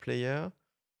gonna have a player,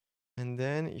 and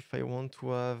then if I want to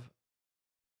have,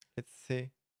 let's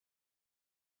say,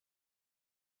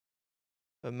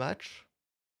 a match,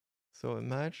 so a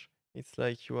match, it's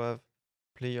like you have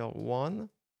player 1,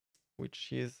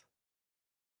 which is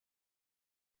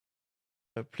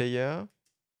a player,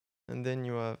 and then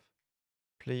you have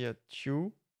player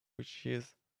 2, which is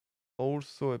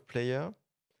also a player,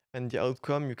 and the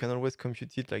outcome you can always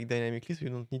compute it like dynamically, so you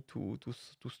don't need to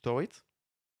store it.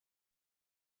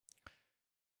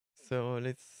 So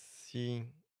let's see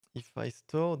if I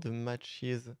store the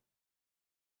matches.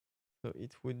 So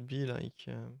it would be like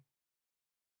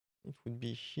it would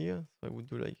be here. So I would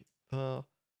do like par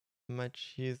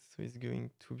matches. So it's going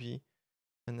to be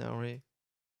an array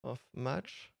of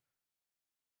match.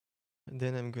 And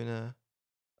then I'm gonna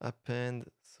append.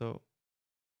 So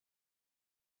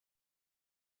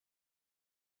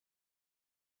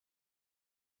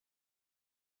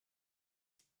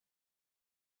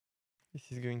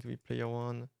this is going to be player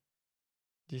 1.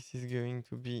 This is going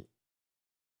to be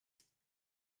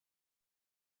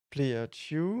player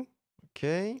 2.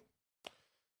 Okay.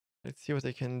 Let's see what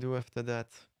I can do after that.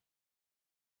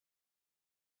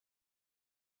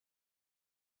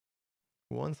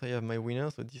 Once I have my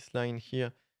winner, so this line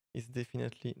here is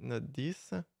definitely not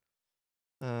this.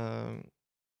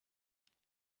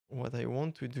 What I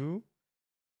want to do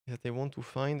is that I want to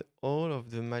find all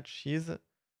of the matches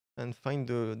and find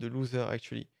the loser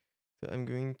actually. So I'm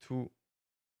going to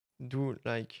do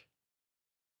like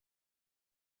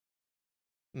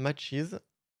matches.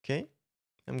 Okay.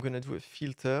 I'm gonna do a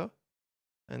filter,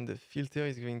 and the filter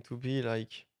is going to be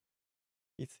like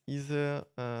it's either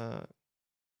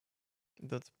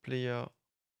dot player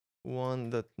 1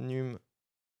 dot num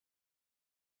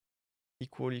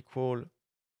equal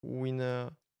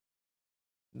winner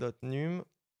dot num.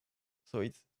 So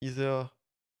it's either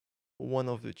one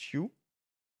of the two.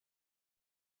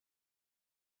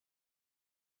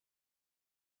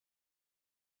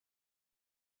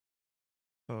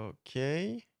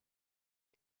 Okay.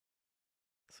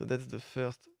 So that's the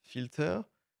first filter.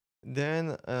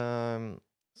 Then,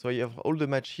 so I have all the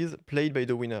matches played by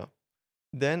the winner.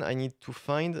 Then I need to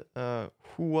find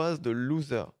who was the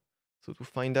loser. So to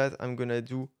find that, I'm gonna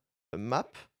do a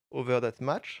map over that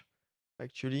match.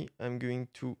 Actually, I'm going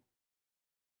to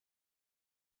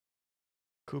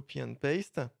copy and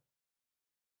paste.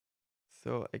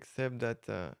 So except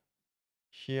that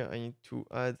here I need to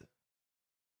add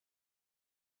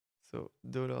so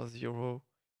 $0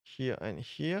 here and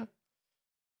here.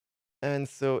 And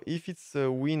so if it's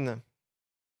a win,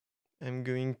 I'm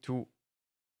going to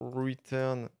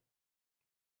return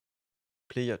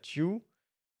player 2.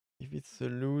 If it's a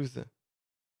lose,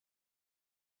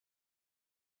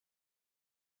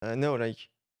 no, like,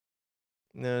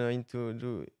 no, I need to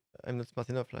do, I'm not smart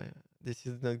enough, like, this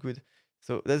is not good.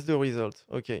 So that's the result,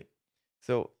 okay.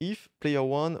 So if player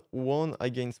 1 won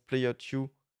against player 2,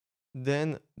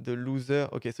 then the loser,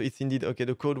 okay, so it's indeed, okay,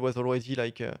 the code was already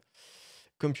like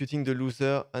computing the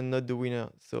loser and not the winner.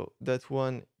 So that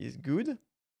one is good.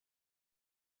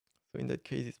 So in that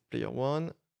case, it's player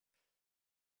 1.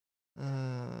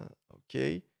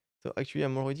 Okay, so actually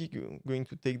I'm already going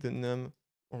to take the num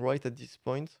right at this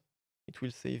point. It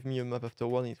will save me a map after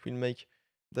one. It will make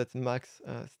that max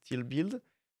still build.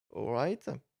 All right.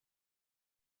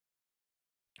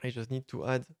 I just need to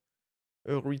add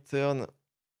a return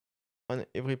on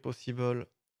every possible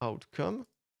outcome.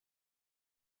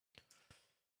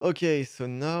 Okay, so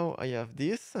now I have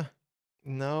this.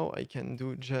 Now I can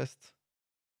do just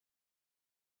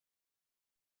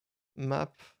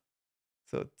map,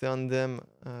 so turn them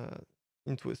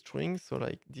into a string, so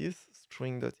like this,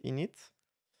 string.init,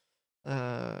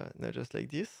 now just like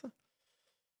this.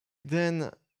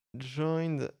 Then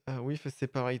joined with a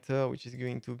separator, which is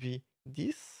going to be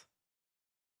this,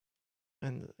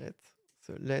 and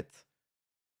let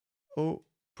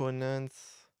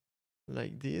opponents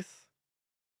like this,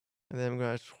 and then I'm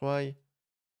gonna try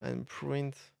and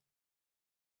print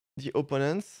the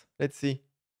opponents. Let's see.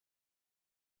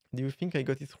 Do you think I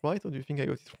got it right, or do you think I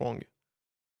got it wrong?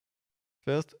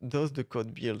 First, does the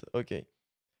code build? Okay.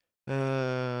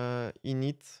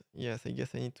 Init. Yes, I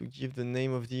guess I need to give the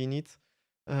name of the init.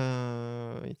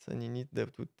 It's an init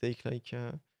that would take like,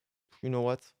 you know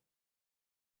what?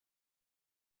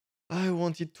 I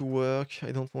want it to work.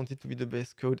 I don't want it to be the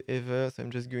best code ever. So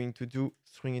I'm just going to do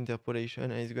string interpolation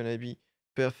and it's gonna be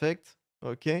perfect.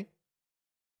 Okay.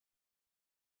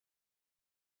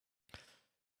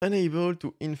 Unable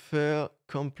to infer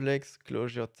complex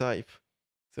closure type.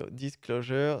 So this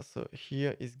closure, so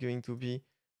here is going to be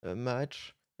a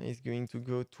match and it's going to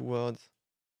go towards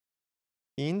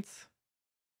int.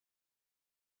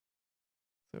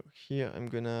 So here I'm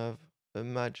gonna have a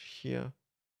match here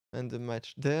and a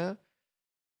match there.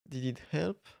 Did it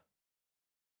help?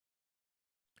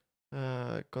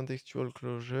 Contextual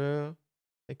closure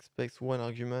expects one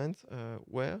argument.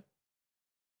 Where?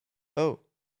 Oh,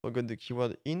 forgot the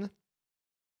keyword in.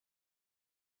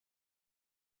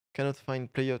 Cannot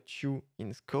find player 2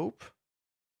 in scope.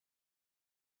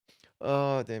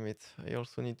 Oh, damn it. I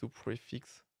also need to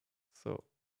prefix. So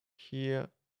here,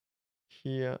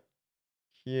 here,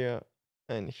 here,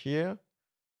 and here.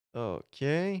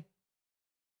 Okay.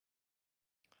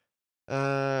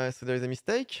 So there is a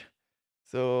mistake.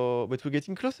 So, but we're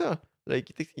getting closer.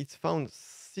 Like it's found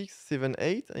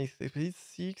 678 and it's expected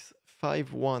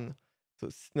 651. So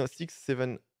no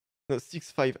 67, no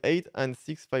 658 and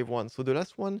 651. So the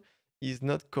last one is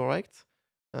not correct.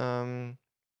 Let's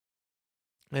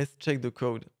check the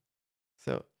code.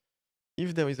 So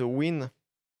if there is a win,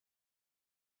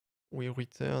 we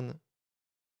return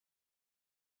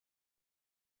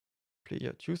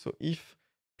player 2. So if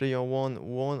player 1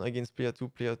 won against player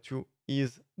 2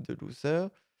 is the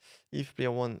loser. If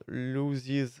player 1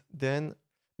 loses, then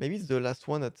maybe it's the last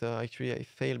one that actually I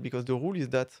failed, because the rule is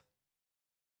that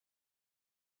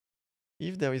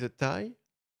if there is a tie,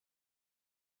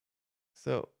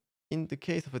 so in the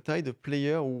case of a tie, the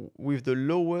player with the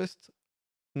lowest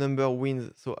number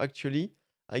wins. So actually,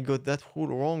 I got that rule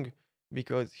wrong,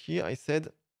 because here I said,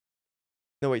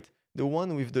 no wait, the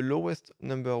one with the lowest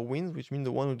number wins, which means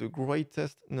the one with the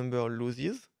greatest number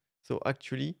loses. So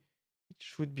actually, it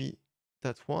should be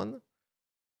that one,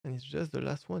 and it's just the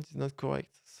last one is not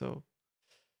correct. So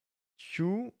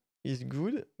Q is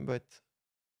good, but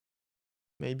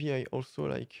maybe I also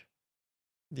like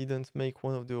didn't make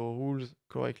one of the rules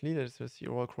correctly. Let's see.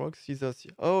 Rock, scissors.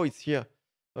 Oh, it's here.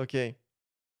 Okay.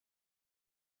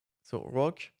 So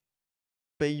rock,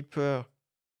 paper.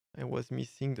 I was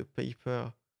missing the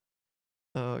paper.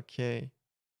 Okay.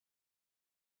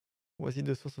 Was it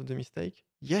the source of the mistake?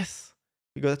 Yes!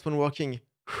 We got that one working.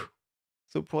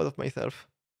 So proud of myself.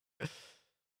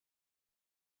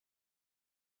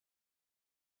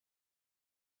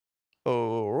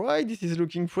 Alright, this is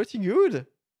looking pretty good.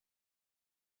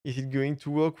 Is it going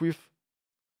to work with...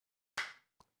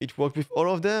 It worked with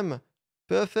all of them.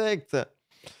 Perfect.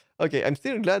 Okay, I'm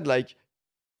still glad, like,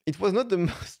 it was not the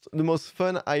most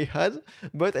fun I had,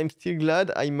 but I'm still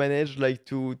glad I managed like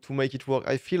to make it work.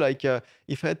 I feel like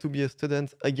if I had to be a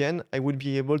student again, I would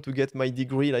be able to get my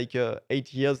degree like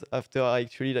 8 years after I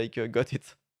actually like got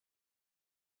it.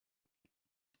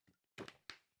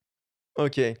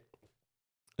 Okay,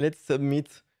 let's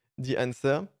submit the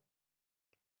answer.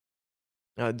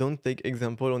 Don't take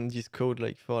example on this code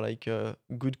like for like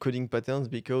good coding patterns,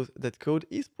 because that code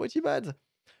is pretty bad.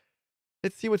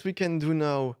 Let's see what we can do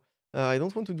now. I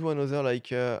don't want to do another like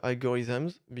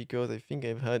algorithms, because I think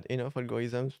I've had enough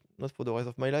algorithms, not for the rest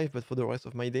of my life, but for the rest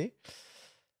of my day.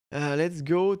 Let's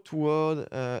go toward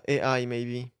AI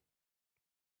maybe.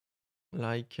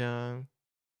 Like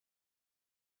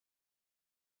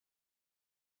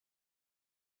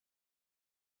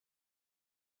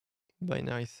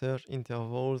binary search,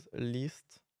 intervals,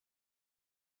 list.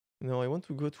 No, I want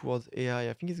to go towards AI.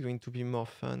 I think it's going to be more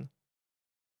fun.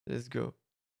 Let's go.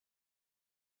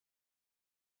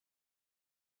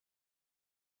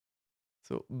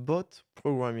 So bot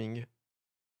programming.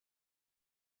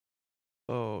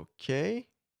 Okay.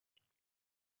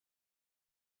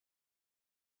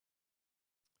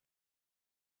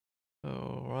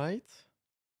 All right.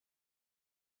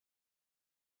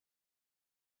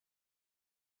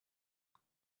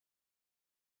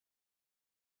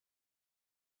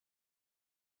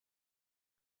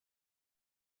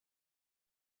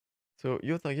 So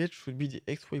your target should be the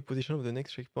XY position of the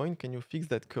next checkpoint. Can you fix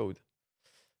that code?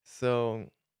 So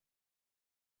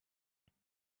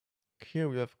here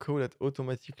we have code that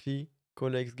automatically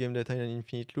collects game data in an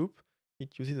infinite loop.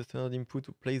 It uses a standard input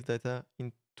to place data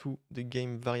into the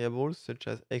game variables such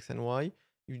as X and Y.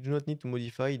 You do not need to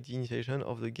modify the initialization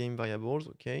of the game variables,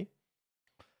 okay?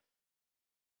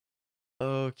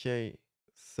 Okay,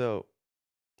 so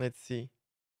let's see.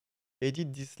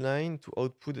 Edit this line to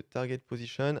output the target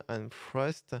position and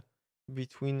thrust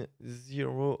between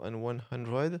 0 and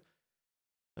 100.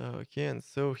 Okay, and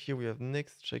so here we have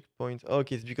next checkpoint.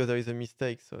 Okay, it's because there is a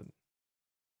mistake, so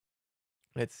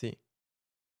let's see.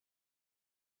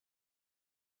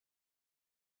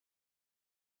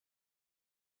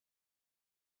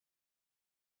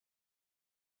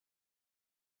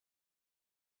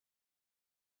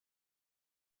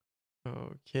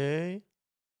 Okay.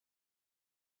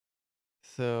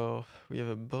 So we have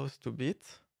a boss to beat.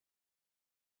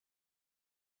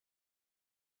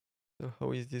 So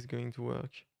how is this going to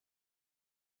work?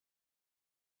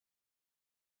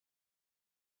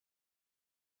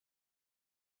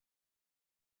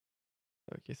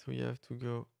 Okay, so you have to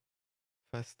go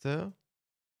faster.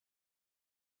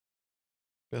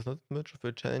 There's not much of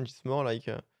a challenge. It's more like,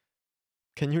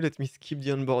 can you let me skip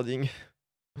the onboarding?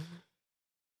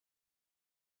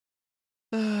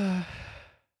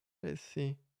 Let's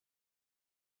see.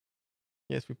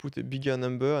 Yes, we put a bigger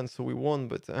number and so we won,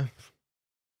 but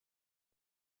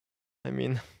I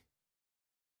mean,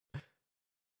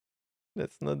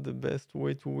 that's not the best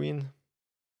way to win.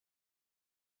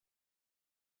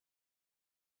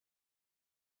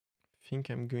 I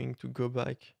think I'm going to go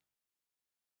back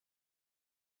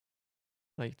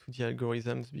like to the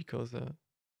algorithms because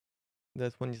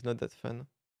that one is not that fun.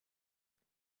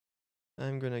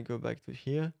 I'm gonna go back to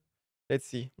here. Let's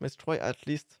see. Let's try at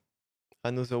least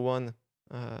another one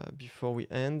before we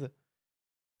end.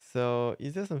 So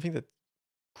is there something that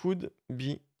could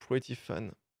be pretty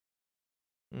fun?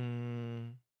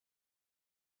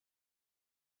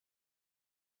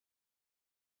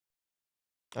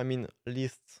 I mean,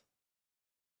 lists.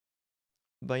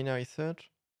 Binary search.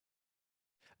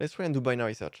 Let's try and do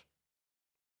binary search.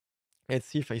 Let's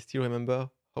see if I still remember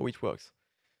how it works.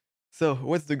 So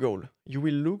what's the goal? You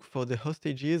will look for the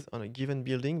hostages on a given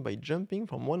building by jumping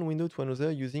from one window to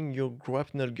another using your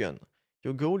grapnel gun.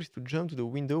 Your goal is to jump to the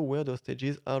window where the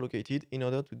hostages are located in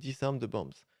order to disarm the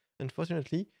bombs.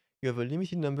 Unfortunately, you have a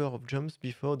limited number of jumps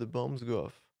before the bombs go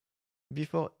off.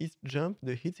 Before each jump,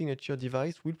 the heat signature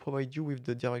device will provide you with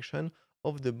the direction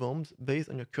of the bombs based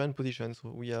on your current position. So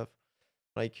we have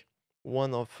like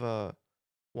one of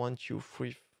 1, 2,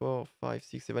 3, 4, 5,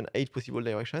 6, 7, 8 possible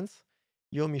directions.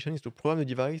 Your mission is to program the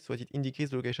device so that it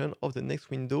indicates the location of the next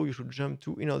window you should jump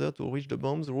to in order to reach the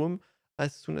bombs room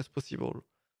as soon as possible.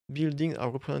 Buildings are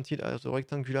represented as a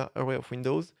rectangular array of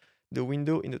windows. The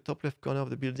window in the top left corner of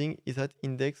the building is at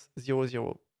index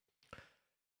 00.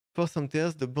 For some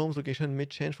tests, the bomb's location may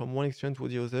change from one extension to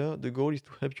the other. The goal is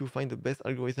to help you find the best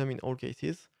algorithm in all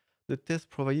cases. The tests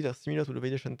provided are similar to the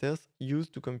validation tests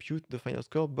used to compute the final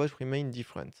score, but remain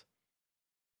different.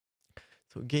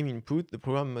 So game input, the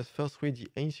program must first read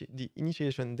the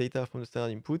initialization data from the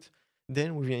standard input,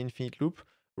 then within an infinite loop,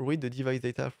 read the device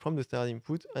data from the standard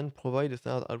input and provide the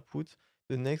standard output,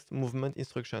 the next movement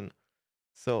instruction.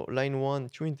 So line 1,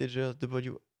 two integers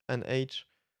W and H.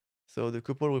 So the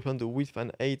couple represent the width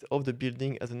and height of the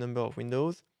building as a number of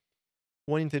windows.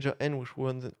 One integer n,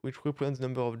 which represents the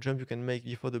number of jumps you can make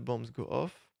before the bombs go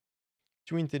off.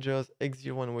 Two integers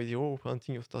x0 and y0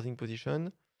 representing your starting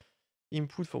position.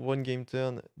 Input for one game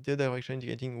turn, the direction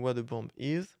indicating where the bomb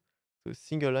is. So a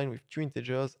single line with two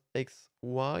integers x,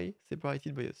 y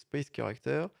separated by a space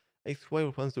character. xy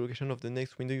represents the location of the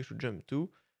next window you should jump to.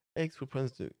 X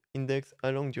represents the index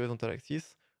along the horizontal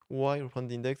axis. Y represents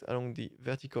the index along the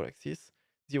vertical axis.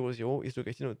 0, 0 is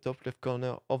located on the top left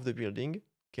corner of the building.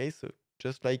 Okay, so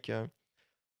just like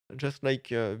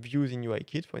views in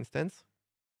UIKit, for instance.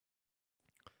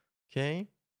 Okay.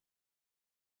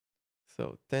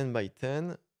 So 10 by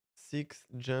 10, 6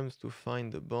 jumps to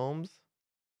find the bombs.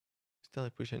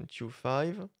 Start position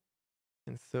Q5.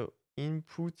 And so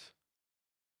input.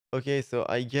 Okay, so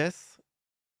I guess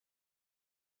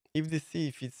if they see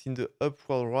if it's in the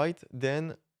upward right,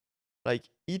 then like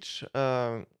each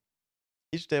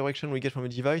direction we get from a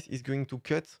device is going to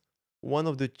cut one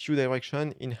of the two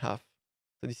direction in half.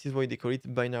 So this is why they call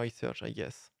it binary search, I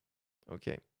guess.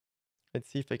 Okay, let's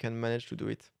see if I can manage to do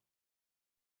it.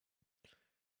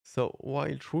 So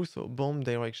while true, so bomb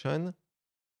direction.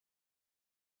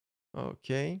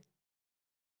 Okay.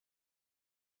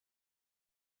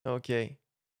 Okay.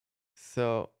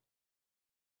 So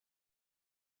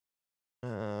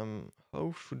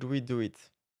how should we do it?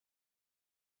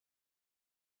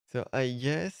 So I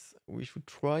guess we should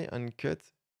try and cut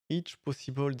each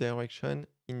possible direction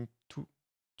into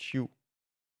two.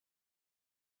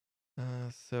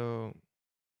 So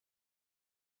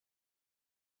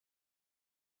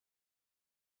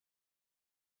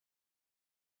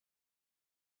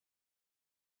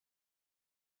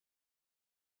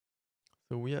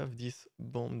we have this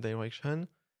bomb direction,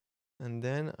 and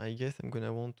then I guess I'm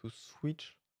gonna want to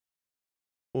switch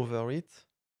over it.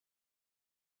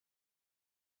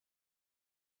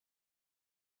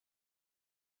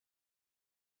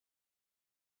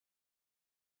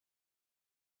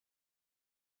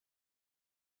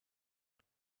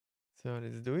 So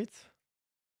let's do it.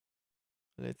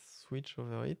 Let's switch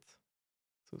over it.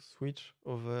 So switch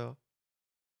over.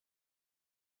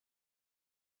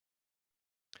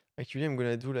 Actually, I'm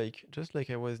gonna do like just like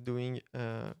I was doing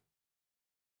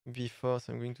before.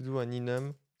 So I'm going to do an enum.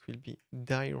 It will be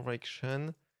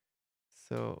direction.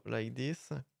 So like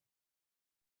this.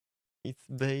 It's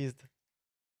based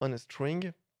on a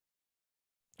string.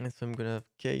 And so I'm gonna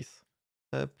have case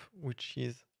up, which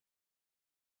is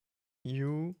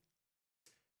u,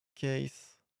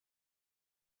 case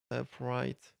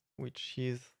upright, which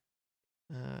is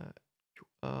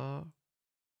r,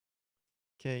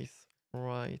 case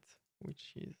right,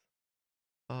 which is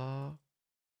r,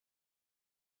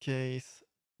 case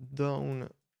down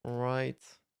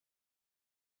right,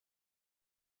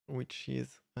 which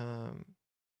is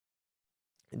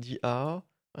dr.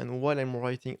 And while I'm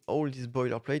writing all this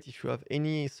boilerplate, if you have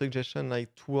any suggestion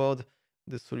like toward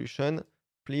the solution,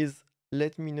 please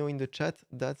let me know in the chat.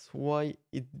 That's why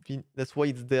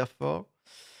it's there for,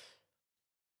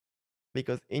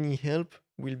 because any help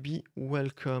will be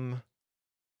welcome.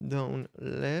 Down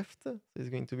left, so it's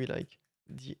going to be like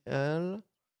dl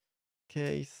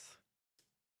case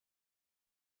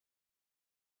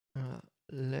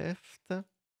left,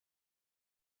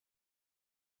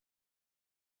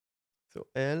 so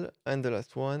L, and the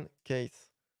last one case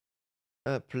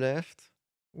up left,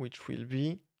 which will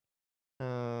be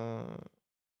UL.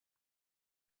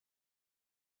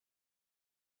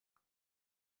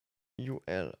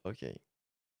 Okay.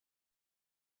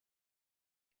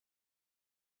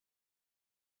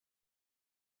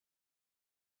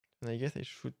 And I guess I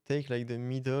should take like the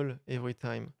middle every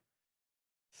time.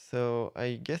 So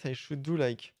I guess I should do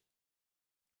like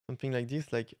something like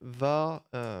this, like var,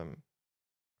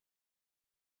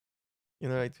 you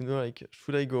know, like to know like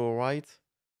should I go right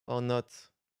or not?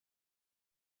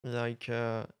 Like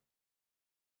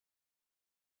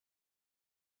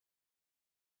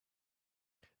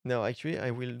no, actually I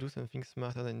will do something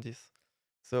smarter than this.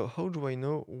 So how do I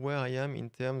know where I am in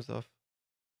terms of,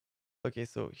 okay,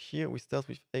 so here we start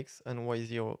with x and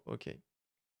y0. Okay,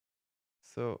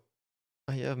 so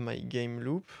I have my game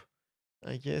loop.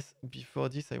 I guess before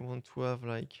this I want to have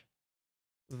like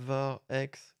var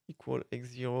x equal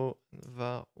x0,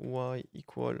 var y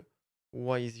equal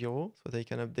y0, so that I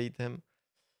can update them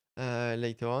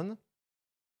later on.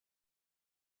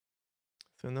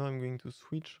 So now I'm going to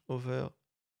switch over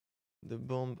the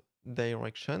bomb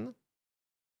direction.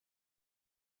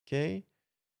 Okay,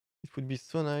 it would be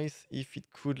so nice if it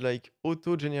could like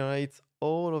auto-generate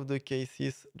all of the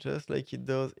cases just like it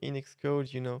does in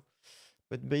Xcode, you know.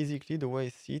 But basically the way I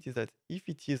see it is that if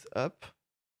it is up,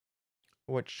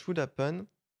 what should happen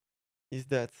is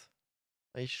that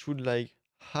I should like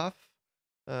half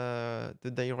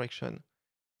the direction.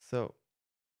 So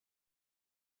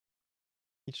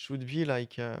it should be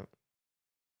like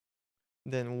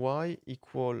then y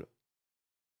equal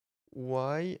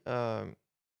y,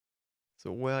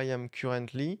 so where I am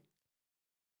currently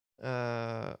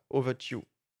over 2,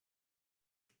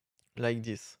 like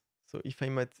this. So if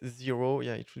I'm at 0,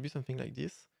 yeah, it should be something like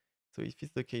this. So if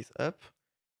it's the case up,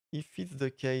 if it's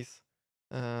the case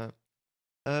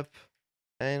up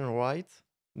and right,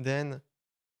 then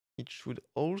it should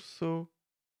also,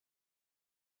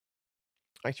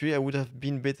 actually I would have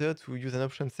been better to use an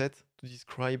option set to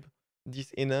describe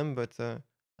this enum, but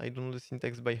I don't know the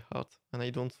syntax by heart, and I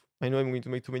know I'm going to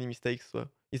make too many mistakes, so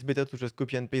it's better to just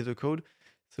copy and paste the code.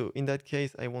 So in that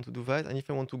case, I want to do that, and if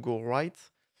I want to go right,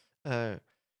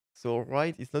 so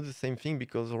right, it's not the same thing,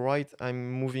 because right,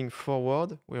 I'm moving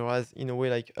forward, whereas in a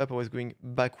way like up, I was going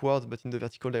backwards, but in the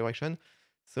vertical direction.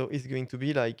 So it's going to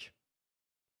be like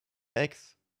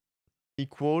x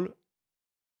equal,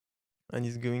 and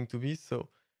it's going to be, so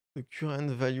the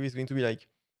current value is going to be like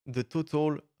the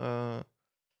total,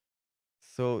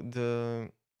 so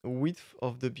the width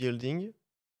of the building,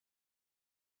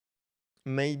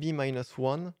 maybe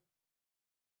 -1,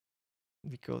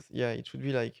 because yeah, it should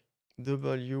be like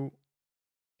w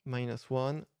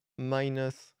 -1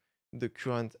 minus the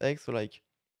current x, so like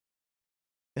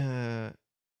yeah,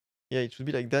 it should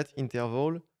be like that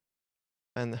interval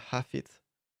and half it.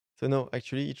 So no,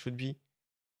 actually it should be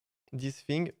this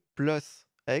thing plus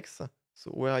x,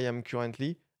 so where I am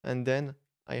currently, and then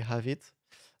I have it.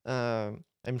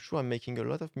 I'm sure I'm making a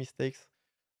lot of mistakes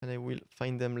and I will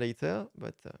find them later,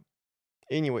 but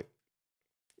anyway,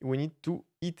 we need to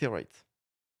iterate.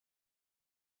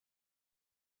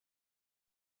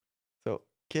 So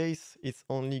case it's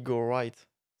only go right,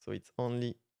 so it's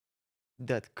only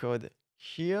that code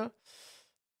here.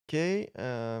 Okay,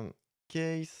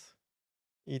 case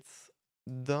it's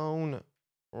down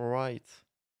right,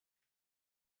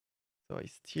 so I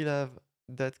still have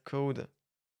that code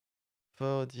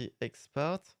for the X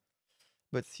part,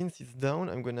 but since it's down,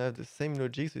 I'm gonna have the same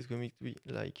logic, so it's going to be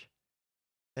like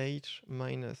h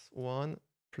minus 1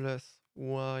 plus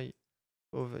y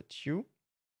over 2.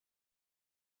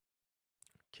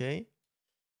 Okay.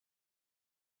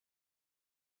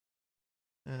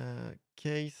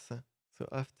 Case, so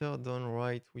after down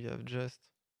right, we have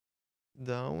just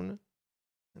down,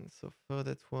 and so for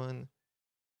that one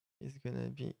is gonna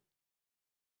be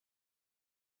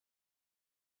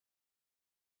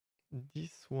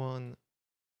this one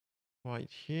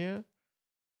right here.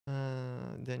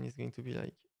 Then it's going to be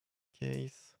like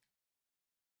case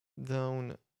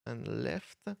down and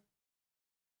left.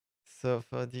 So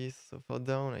for this, so for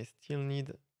down, I still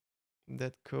need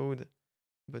that code,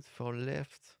 but for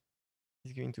left,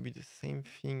 it's going to be the same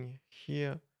thing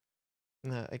here,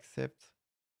 except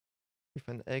with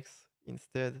an x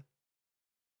instead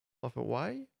of a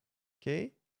y.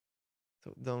 Okay,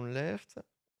 so down left,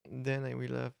 then I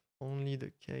will have only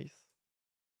the case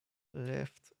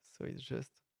left, so it's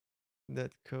just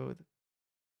that code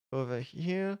over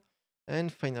here.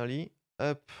 And finally,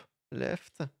 up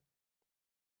left,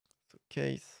 so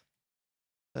case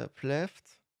up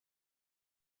left,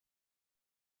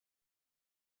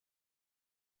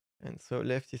 and so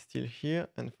left is still here,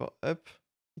 and for up,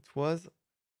 it was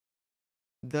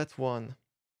that one.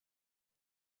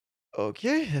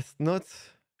 Okay, it's not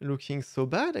looking so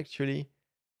bad actually.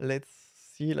 Let's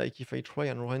see, like if I try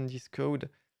and run this code,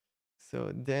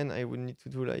 so then I would need to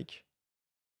do like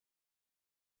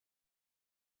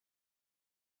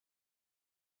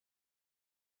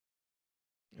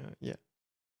yeah,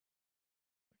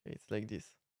 okay, it's like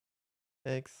this,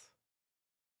 x,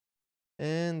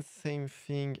 and same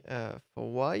thing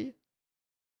for y.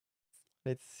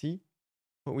 Let's see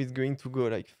how it's going to go.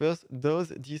 Like first, does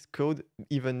this code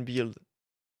even build?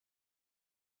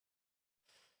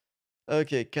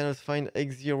 Okay, cannot find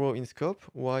x0 in scope.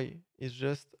 Y is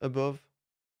just above.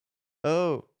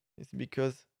 Oh, it's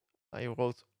because I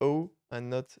wrote O and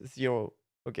not 0.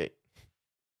 Okay.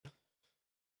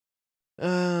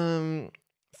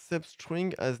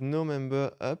 Substring has no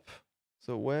member up.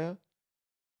 So where?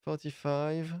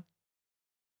 45.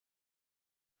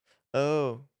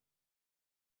 Oh.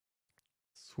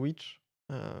 Switch.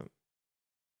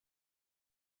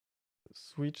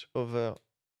 Switch over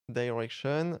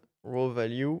direction. Row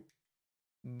value.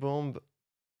 Bomb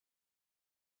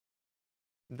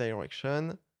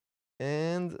direction.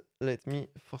 And let me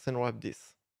force and wrap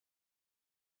this.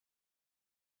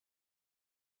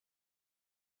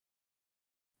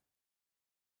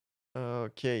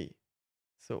 Okay.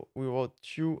 So we wrote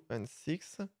 2 and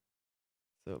 6.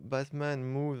 So Batman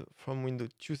moved from window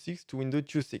 2.6 to window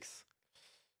 2.6.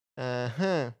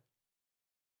 Uh-huh.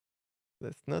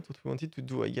 That's not what we wanted to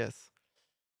do, I guess.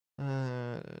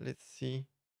 Let's see.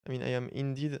 I mean, I am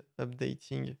indeed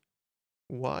updating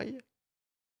Y.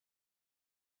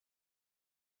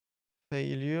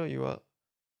 Failure, you are...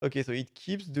 Okay, so it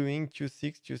keeps doing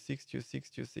Q6, Q6, Q6,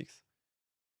 Q6.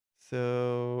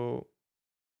 So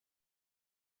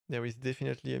there is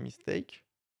definitely a mistake.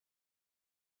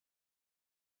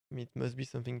 I mean, it must be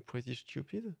something pretty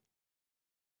stupid.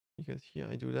 Because here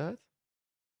I do that.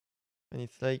 And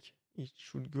it's like it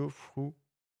should go through.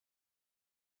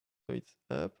 So it's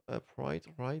up, up, right,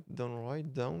 right, down,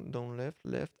 left,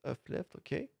 left, up, left,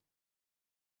 okay.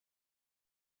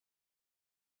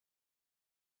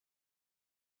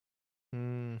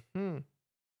 Mm-hmm.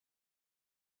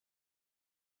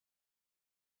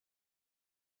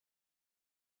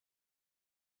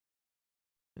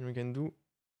 And we can do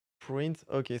print.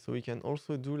 Okay, so we can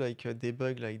also do like a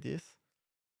debug like this.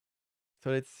 So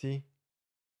let's see.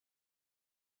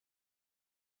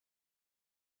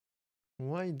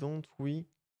 Why don't we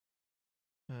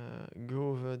go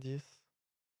over this?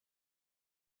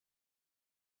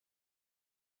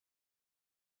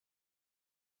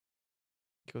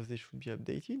 Because they should be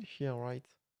updated here, right?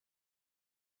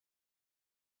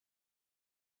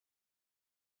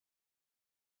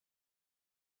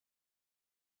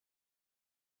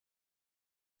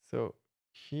 So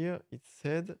here it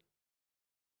said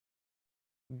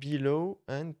below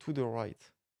and to the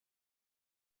right.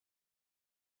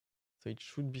 So it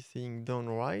should be saying down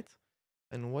right.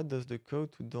 And what does the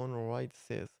code to down right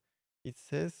says? It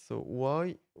says, so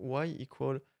y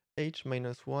equal h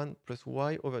minus 1 plus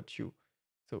y over 2.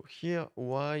 So here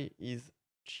y is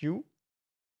 2.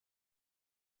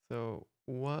 So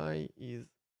y is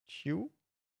 2.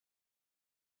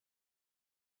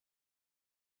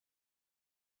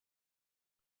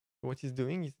 What it's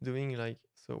doing like,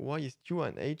 so y is 2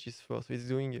 and h is 4. So it's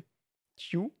doing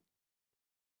 2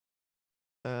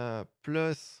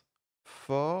 plus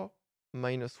 4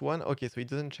 minus 1. Okay, so it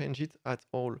doesn't change it at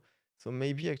all. So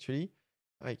maybe actually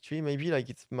maybe like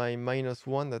it's my minus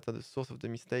 1 that are the source of the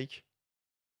mistake.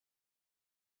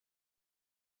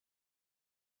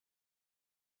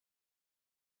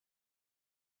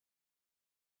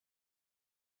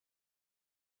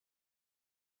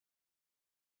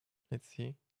 Let's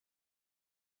see.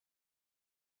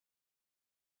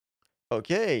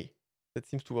 Okay, that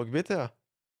seems to work better.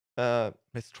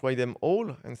 Let's try them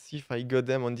all and see if I got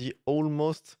them on the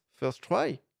almost first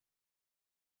try.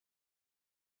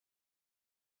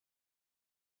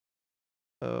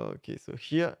 Okay, so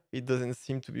here it doesn't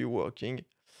seem to be working.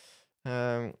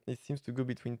 It seems to go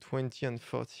between 20 and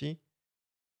 40.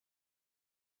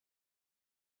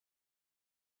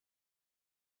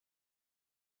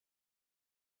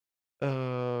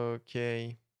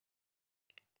 Okay.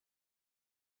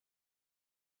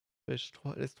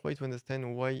 Let's try to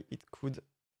understand why it could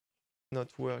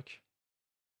not work.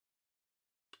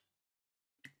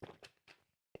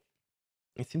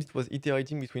 It seems it was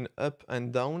iterating between up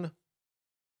and down.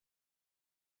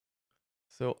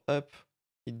 So up,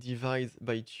 it divides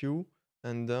by 2,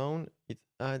 and down, it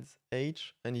adds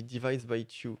h, and it divides by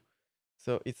 2.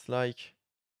 So it's like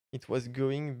it was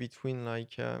going between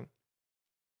like, it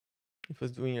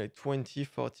was doing like 20,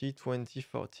 40, 20,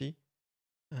 40.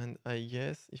 And I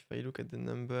guess if I look at the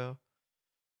number,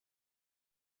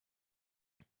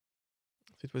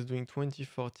 so it was doing 20,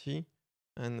 40.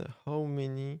 And how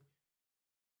many,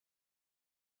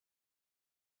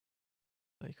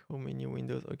 like how many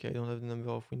windows? Okay, I don't have the number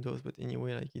of windows, but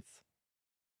anyway, like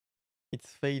it's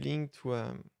failing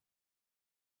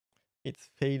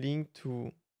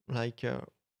to like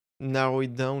narrow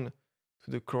it down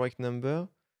to the correct number.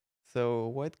 So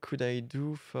what could I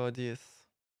do for this?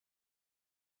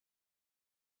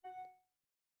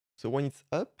 So when it's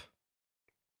up,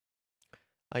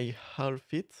 I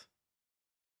half it,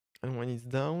 and when it's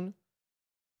down,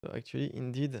 so actually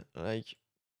indeed like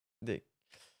they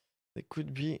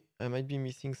could be, I might be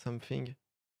missing something,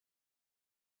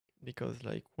 because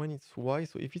like when it's y,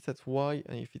 so if it's at y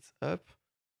and if it's up,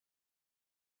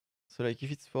 so like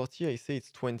if it's 40, I say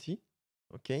it's 20,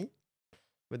 okay?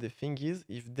 But the thing is,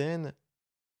 if then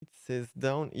it says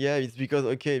down, yeah, it's because,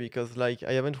 okay, because like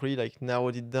I haven't really like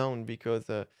narrowed it down, because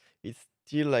it's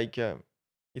still like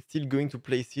it's still going to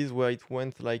places where it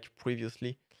went like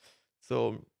previously.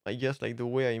 So I guess like the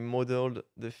way I modeled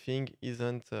the thing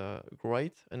isn't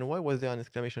great. And why was there an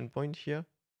exclamation point here?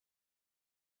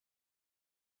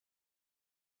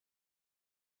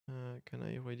 Can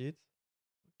I read it?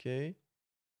 Okay.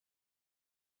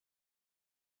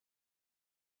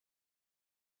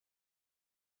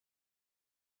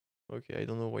 Okay, I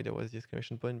don't know why there was the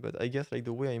exclamation point, but I guess like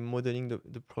the way I'm modeling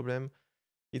the problem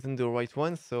isn't the right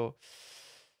one. So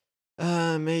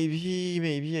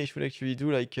maybe I should actually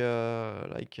do like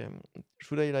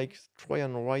should I like try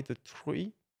and write a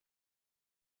tree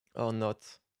or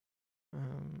not?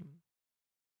 Um,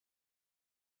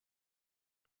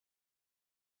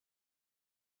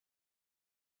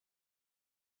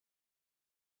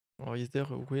 or is there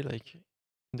a way like in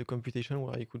the computation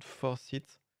where I could force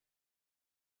it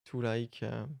to like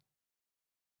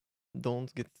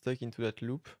don't get stuck into that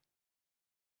loop?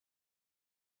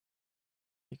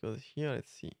 Because here,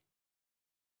 let's see.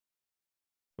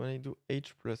 When I do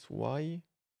h plus y,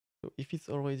 so if it's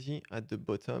already at the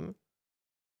bottom,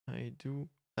 I do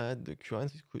add the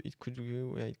current. It could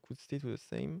go, it could stay to the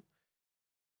same.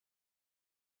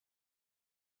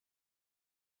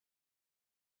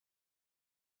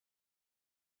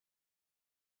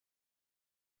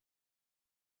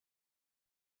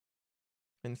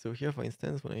 And so here, for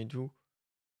instance, when I do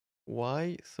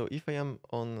y, so if I am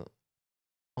on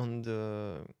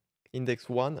the index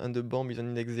 1 and the bomb is on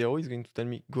index 0, it's going to tell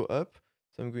me go up.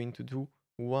 So I'm going to do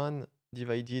 1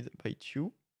 divided by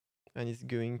 2, and it's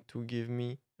going to give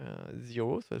me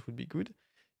 0, so that would be good.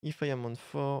 If I am on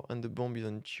 4 and the bomb is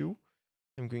on 2,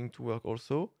 I'm going to work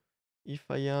also. If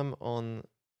I am on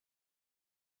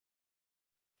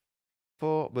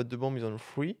 4 but the bomb is on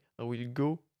 3, I will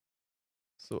go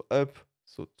so up,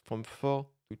 so from 4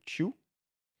 to 2.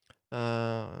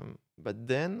 But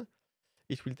then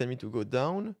it will tell me to go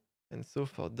down, and so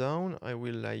for down I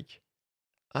will like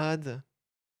add.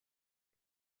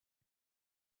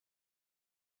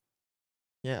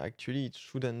 Yeah, actually it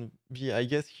shouldn't be. I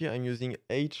guess here I'm using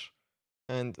H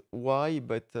and Y,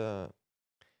 but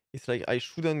it's like I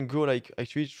shouldn't go like,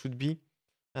 actually it should be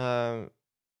uh,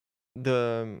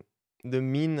 the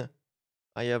mean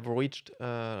I have reached,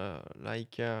 no,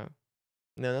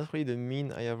 not really the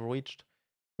mean I have reached,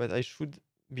 but I should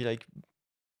be like,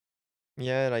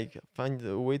 yeah, like find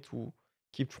a way to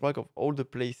keep track of all the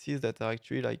places that are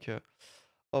actually like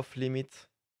off limit.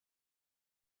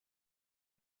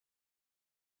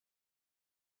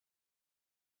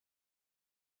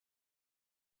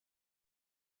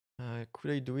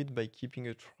 Could I do it by keeping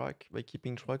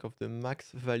track of the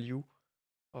max value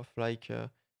of like,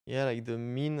 yeah, like the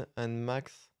mean and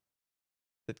max?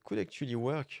 That could actually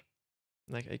work.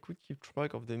 Like I could keep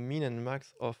track of the mean and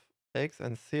max of X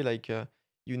and say like,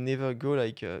 you never go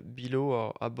like below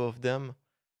or above them.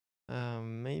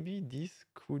 Maybe this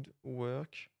could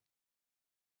work.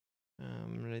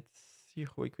 Let's see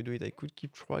how I could do it. I could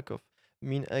keep track of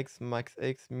min X,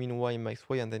 mean Y, max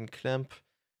Y, and then clamp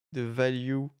the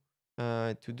value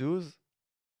to those.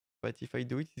 But if I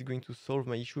do it, it's going to solve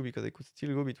my issue because I could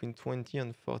still go between 20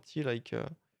 and 40, like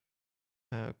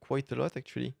quite a lot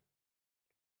actually.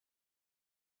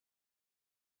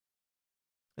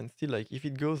 And still, like if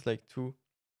it goes like to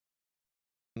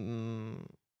mm,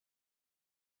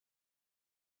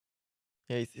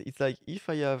 yeah, it's like if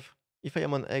I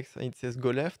am on X and it says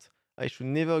go left, I should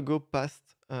never go past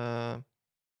I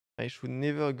should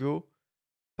never go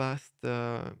past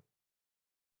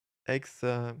X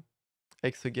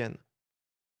X again.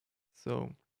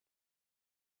 So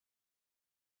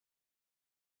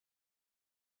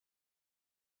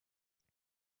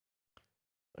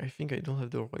I think I don't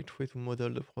have the right way to model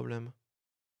the problem.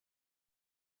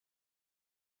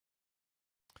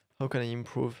 How can I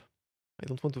improve? I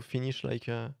don't want to finish like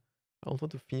I don't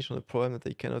want to finish on a problem that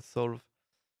I cannot solve.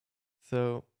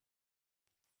 So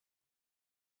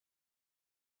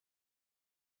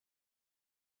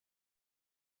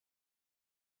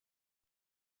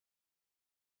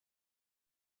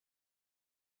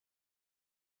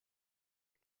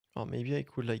or maybe I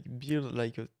could like build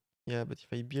like a, yeah, but if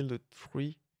I build a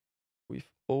tree with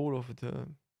all of the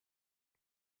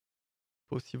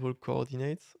possible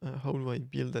coordinates, how do I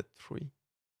build that tree?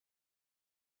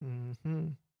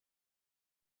 I'm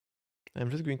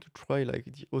just going to try like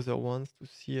the other ones to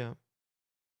see.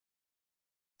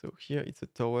 So here it's a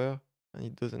tower and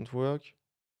it doesn't work.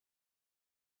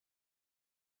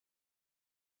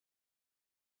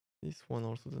 This one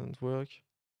also doesn't work.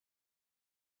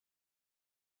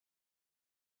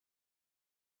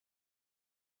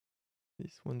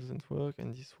 This one doesn't work,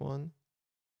 and this one.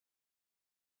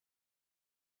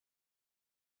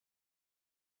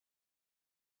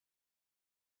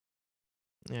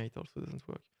 Yeah, it also doesn't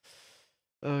work.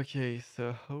 Okay,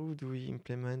 so how do we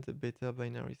implement a better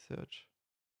binary search?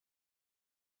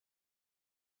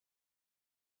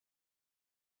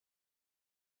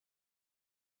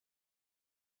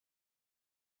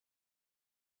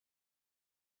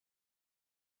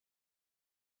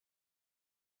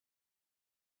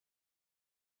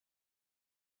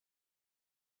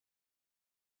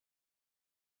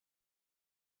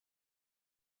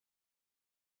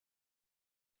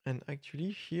 And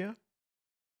actually here,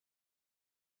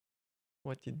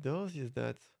 what it does is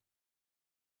that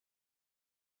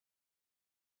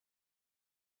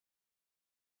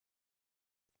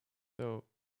so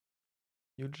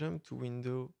you jump to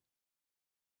window.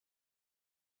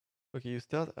 Okay, you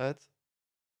start at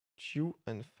 2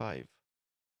 and 5.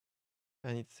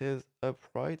 And it says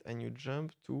upright and you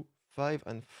jump to 5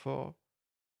 and 4.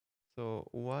 So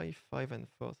why 5 and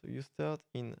 4? So you start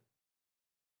in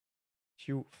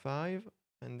Q5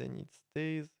 and then it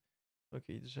stays.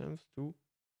 Okay, it jumps to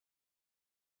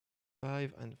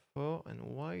 5 and 4. And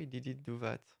why did it do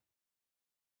that?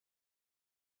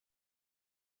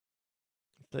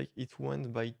 It's like it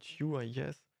went by 2, I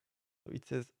guess. So it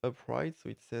says upright. So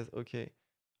it says, okay,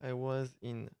 I was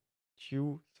in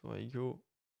 2, so I go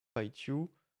by 2.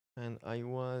 and I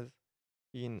was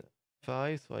in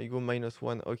 5, so I go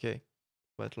 -1. Okay,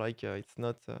 but like it's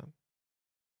not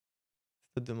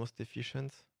the most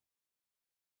efficient.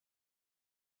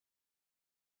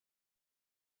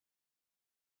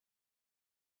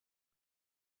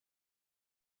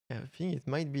 Yeah, I think it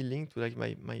might be linked to like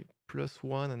my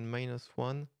 +1 and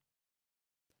 -1,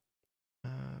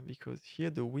 because here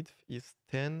the width is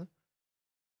 10,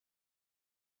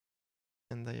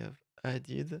 and I have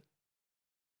added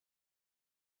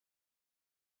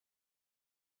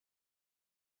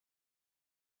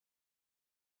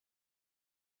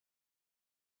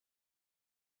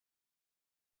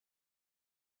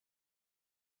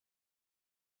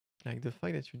like the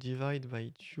fact that you divide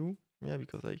by 2. Yeah,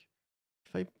 because like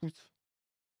if I put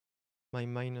my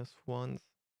 -1s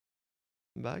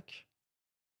back,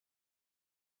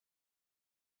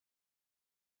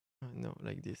 no,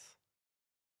 like this.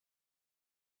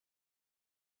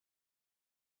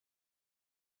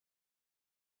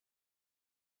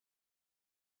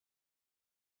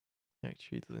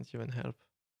 Actually, it doesn't even help.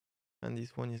 And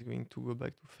this one is going to go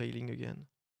back to failing again.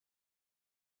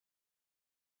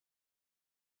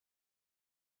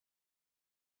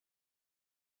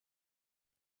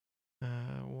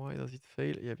 Why does it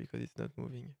fail? Yeah, because it's not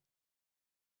moving.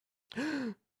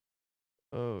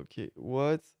 Okay,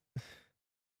 what?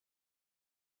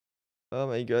 Oh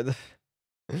my god.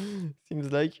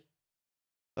 Seems like...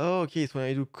 Oh, okay, so when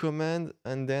I do command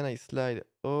and then I slide.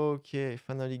 Okay,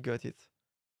 finally got it.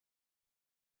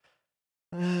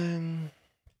 I'm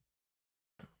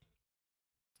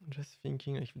just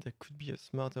thinking if there could be a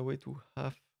smarter way to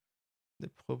have the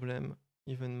problem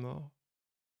even more.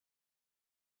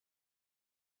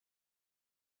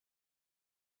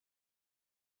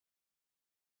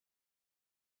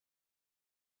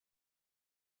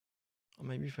 Or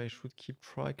maybe if I should keep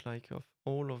track like of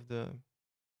all of the...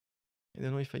 I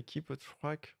don't know if I keep a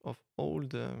track of all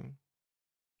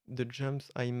the jumps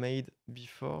I made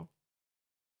before.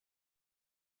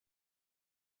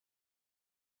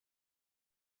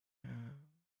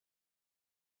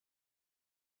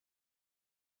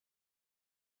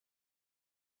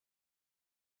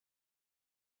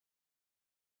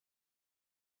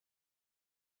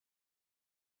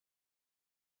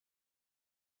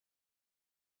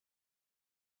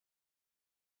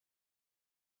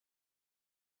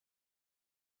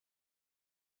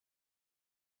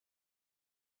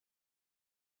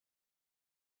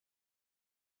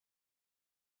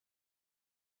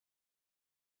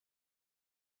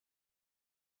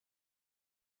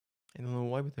 I don't know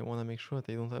why, but I want to make sure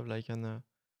that I don't have like an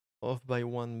off by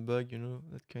one bug, you know,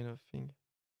 that kind of thing.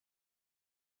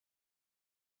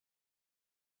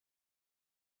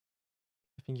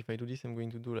 I think if I do this, I'm going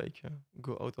to do like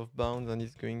go out of bounds, and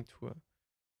it's going to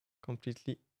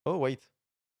completely... Oh, wait.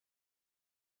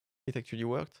 It actually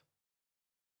worked.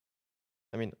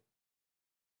 I mean,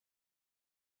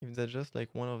 if that's just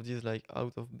like one of these like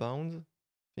out of bounds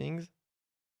things.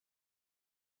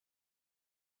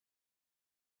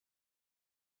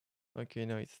 Okay,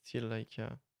 no, it's still like...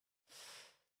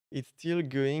 it's still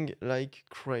going like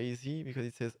crazy because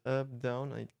it says up,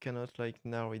 down, and it cannot like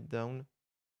narrow it down.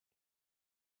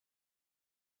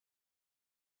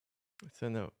 So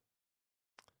no.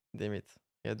 Damn it.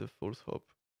 I had a false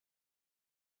hope.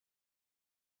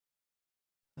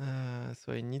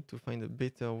 So I need to find a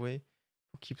better way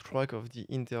to keep track of the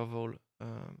interval.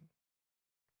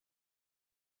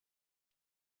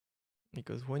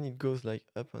 Because when it goes like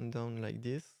up and down like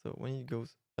this, so when it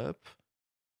goes up,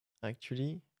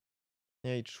 actually,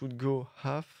 yeah, it should go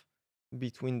half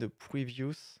between the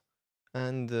previous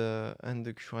and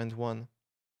the current one.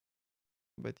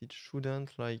 But it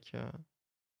shouldn't like...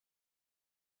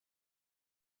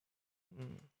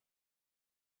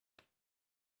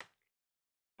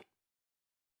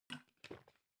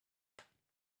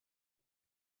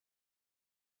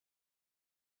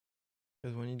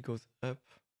 Because when it goes up,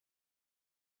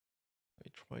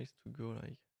 it tries to go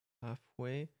like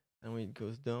halfway, and when it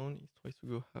goes down, it tries to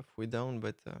go halfway down,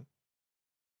 but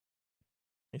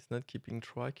it's not keeping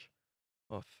track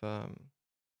of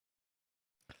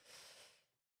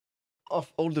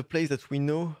all the plays that we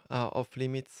know are off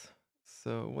limits.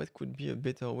 So what could be a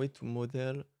better way to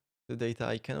model the data?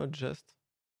 I cannot just...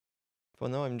 For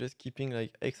now, I'm just keeping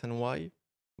like X and Y,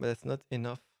 but that's not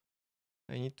enough.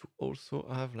 I need to also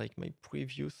have like my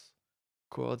previous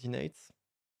coordinates,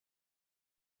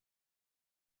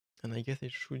 and I guess I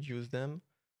should use them.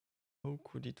 How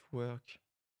could it work?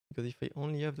 Because if I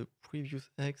only have the previous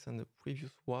X and the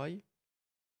previous Y,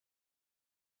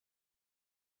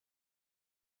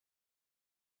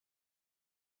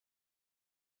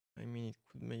 I mean, it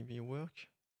could maybe work.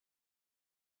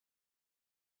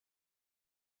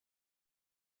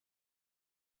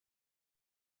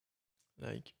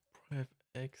 like prev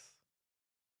x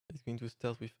is going to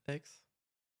start with x,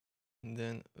 and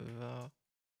then var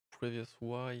previous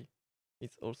y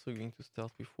it's also going to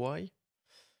start with y.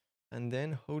 And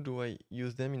then how do I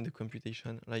use them in the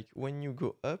computation? Like when you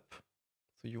go up,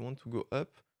 so you want to go up,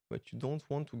 but you don't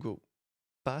want to go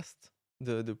past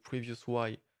the previous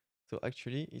y. So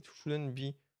actually it shouldn't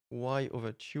be y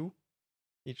over 2,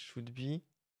 it should be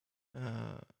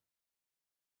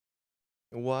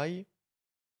y,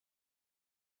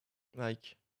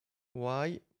 like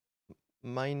y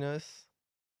minus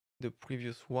the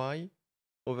previous y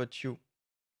over 2.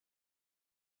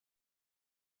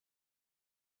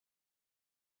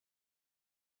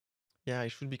 Yeah, I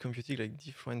should be computing like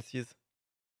differences.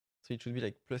 So it should be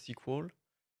like plus equal.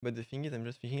 But the thing is, I'm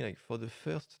just thinking like for the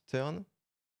first turn,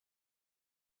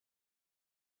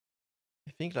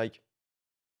 I think like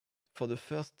for the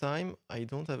first time, I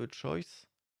don't have a choice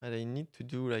and I need to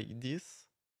do like this.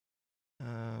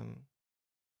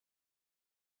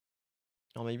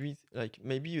 Or maybe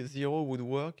maybe a 0 would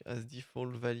work as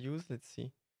default values. Let's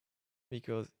see.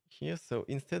 Because here, so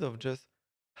instead of just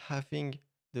having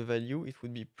the value, it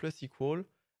would be plus equal,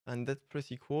 and that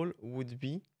plus equal would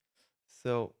be,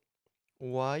 so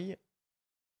y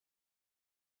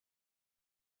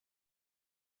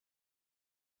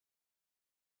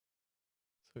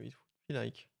so it would be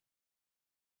like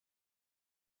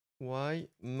y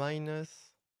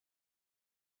minus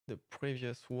the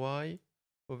previous y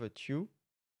over 2.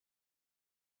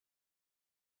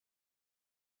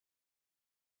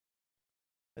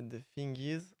 And the thing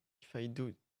is, if I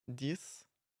do this,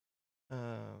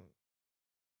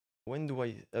 when do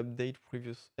I update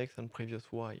previous x and previous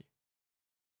y?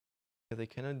 Because I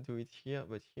cannot do it here,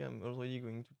 but here I'm already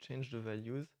going to change the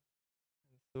values.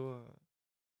 And so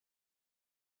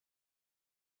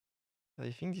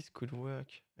I think this could work.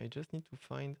 I just need to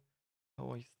find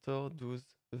how I store those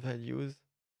values.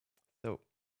 So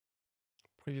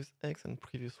previous x and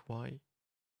previous y.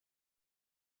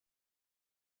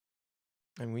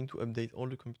 I'm going to update all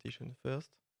the computation first.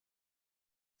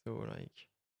 So like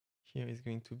here is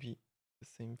going to be the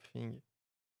same thing.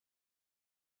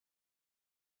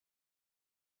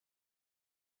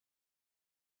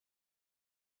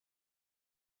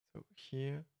 So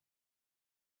here,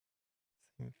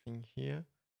 same thing here.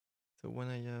 So when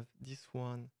I have this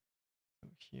one, so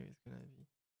here is gonna be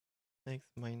x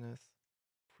minus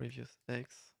previous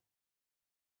x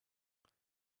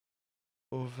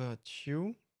over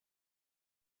 2.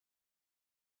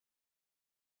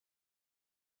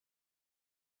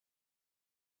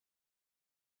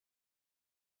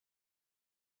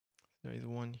 There is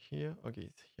one here. Okay,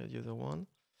 it's here the other one.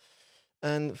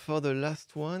 And for the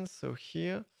last one, so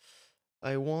here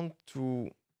I want to,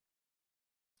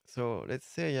 so let's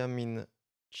say I'm in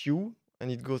Q and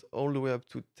it goes all the way up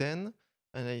to 10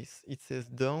 and it says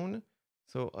down.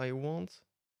 So I want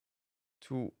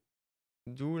to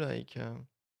do like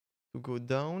to go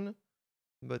down,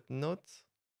 but not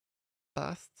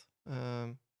past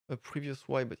a previous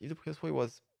y. But if the previous y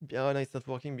was, no, it's not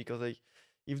working because like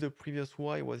if the previous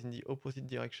y was in the opposite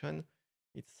direction,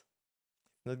 it's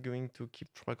not going to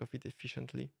keep track of it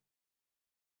efficiently.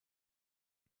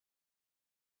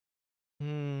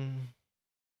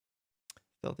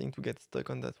 Starting to get stuck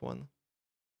on that one.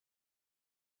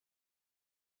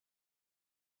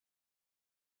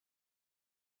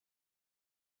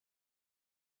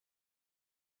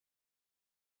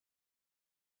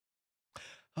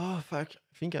 Oh fuck!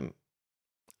 I think I'm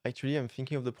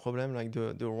thinking of the problem like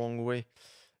the wrong way.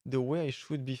 The way I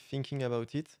should be thinking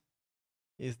about it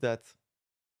is that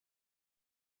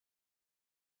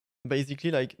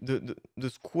basically like the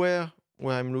square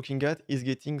where I'm looking at is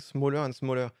getting smaller and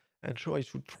smaller. And so I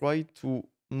should try to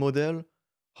model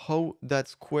how that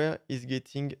square is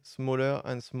getting smaller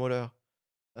and smaller.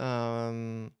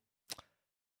 So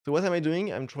what am I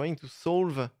doing? I'm trying to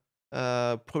solve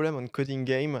a problem on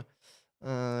CodinGame.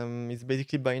 It's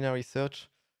basically binary search.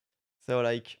 So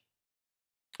like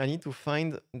I need to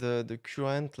find the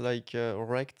current like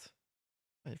rect.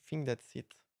 I think that's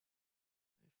it.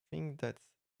 I think that's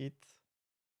it.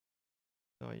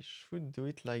 So I should do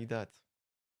it like that.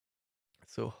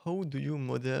 So how do you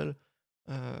model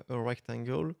a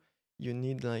rectangle? You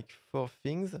need like 4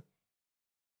 things.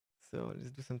 So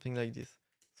let's do something like this.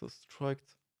 So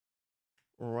struct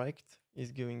rect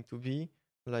is going to be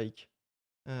like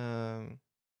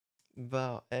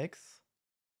var x,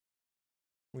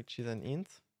 which is an int,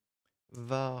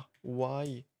 var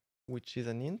y, which is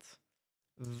an int,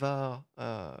 var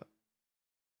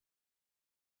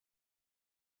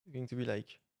going to be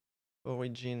like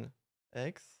origin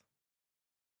x,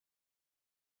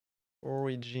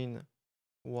 origin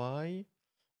y,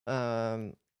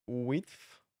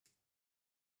 width,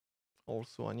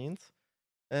 also an int,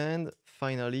 and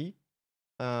finally,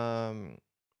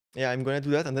 yeah, I'm gonna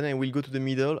do that, and then I will go to the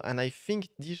middle, and I think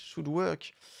this should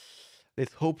work.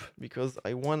 Let's hope, because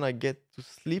I wanna get to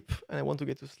sleep, and I want to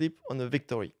get to sleep on a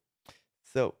victory.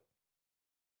 So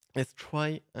let's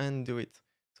try and do it.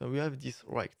 So we have this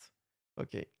right.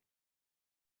 Okay.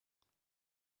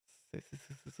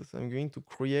 So I'm going to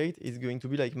create, it's going to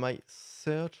be like my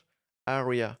search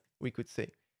area, we could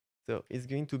say. So it's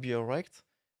going to be a rect,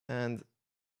 and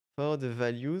for the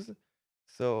values,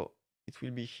 so it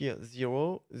will be here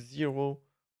 0, 0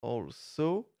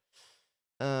 also.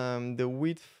 The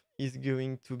width is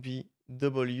going to be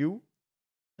W,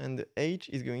 and the h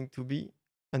is going to be,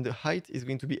 and the height is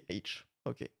going to be h.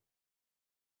 Okay.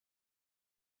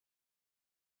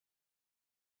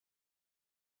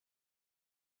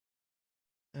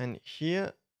 And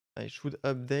here I should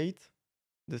update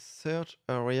the search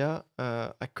area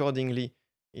accordingly.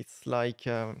 It's like,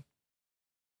 yeah,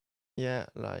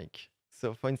 like,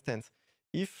 so for instance,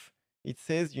 if it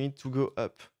says you need to go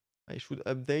up, I should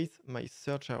update my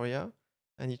search area,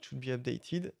 and it should be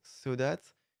updated so that,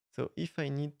 so if I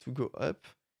need to go up,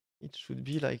 it should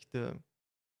be like the,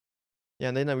 yeah,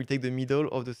 and then I will take the middle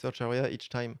of the search area each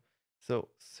time. So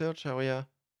search area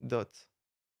dot,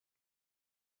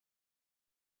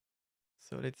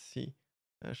 so let's see,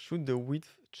 should the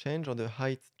width change or the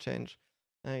height change?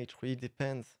 It really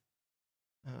depends.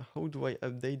 How do I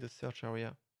update the search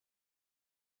area?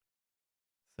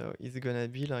 So it's gonna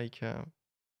be like,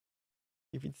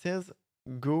 if it says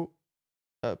go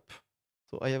up,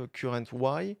 so I have a current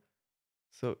y,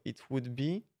 so it would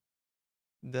be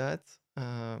that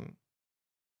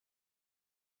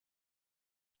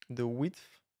the width,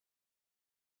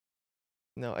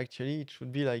 no, actually it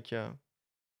should be like,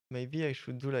 maybe I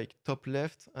should do like top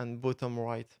left and bottom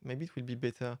right. Maybe it will be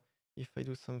better if I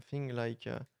do something like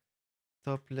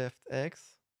top left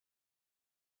x,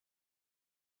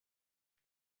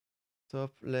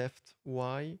 top left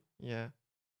y, yeah,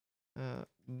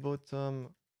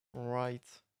 bottom right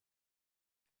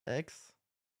x,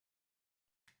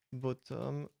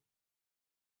 bottom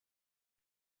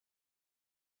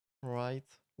right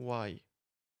y.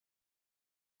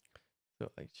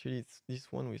 So actually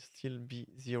this one will still be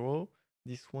 0,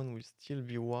 this one will still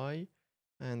be y,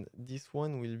 and this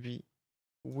one will be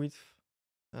width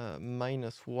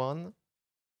 -1,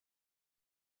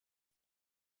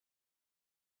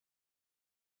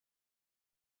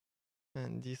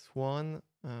 and this one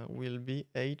will be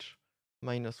h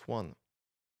 -1.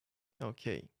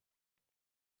 Okay.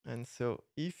 And so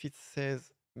if it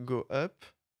says go up,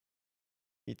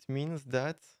 it means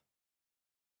that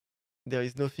there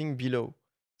is nothing below.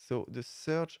 So the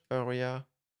search area,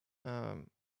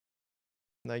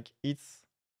 like its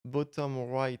bottom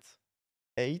right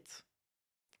 8,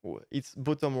 its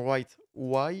bottom right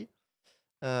y,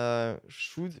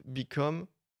 should become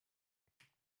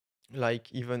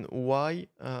like even y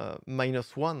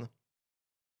 -1,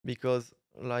 because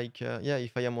like, yeah,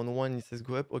 if I am on 1, it says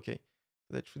go up. Okay,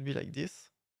 so that should be like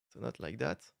this, so not like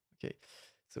that. Okay,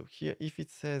 so here if it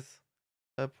says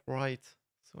upright,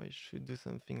 so I should do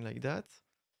something like that.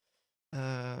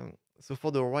 So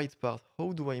for the right part,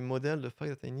 how do I model the fact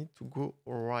that I need to go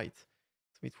right?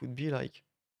 So it would be like,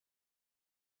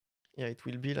 yeah, it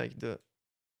will be like the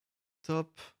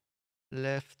top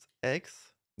left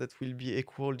x, that will be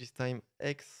equal this time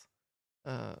x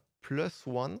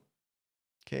 +1.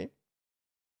 Okay.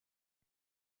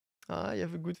 I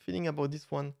have a good feeling about this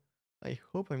one. I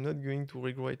hope I'm not going to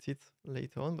regret it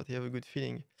later on, but I have a good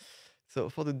feeling. So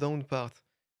for the down part,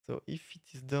 so if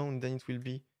it is down, then it will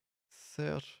be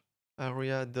search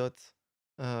area dot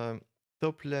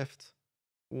top left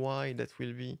y, that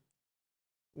will be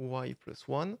y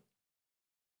 +1.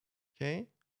 Okay,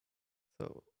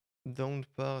 so down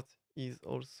part is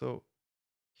also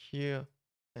here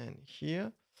and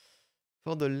here.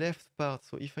 For the left part,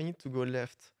 so if I need to go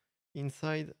left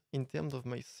inside in terms of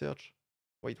my search,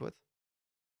 wait, what?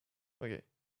 Okay.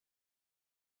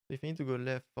 If I need to go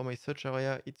left for my search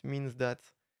area, it means that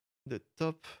the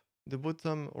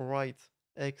bottom right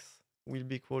x will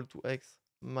be equal to x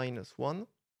 -1.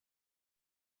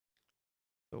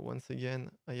 So once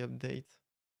again, I update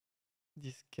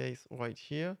this case right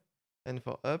here. And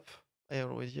for up, I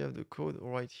already have the code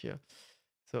right here.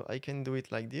 So I can do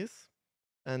it like this.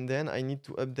 And then I need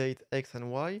to update x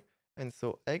and y. And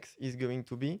so x is going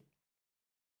to be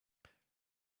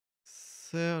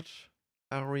search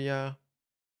area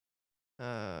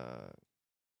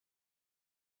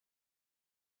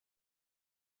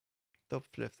top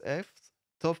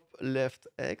left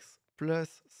x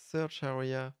plus search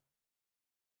area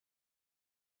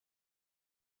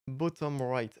bottom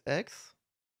right X,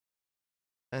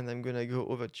 and I'm gonna go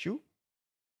over 2.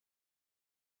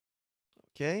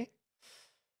 Okay.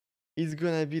 It's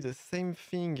gonna be the same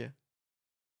thing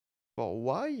for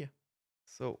Y.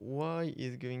 So Y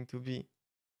is going to be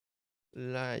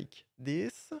like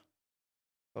this.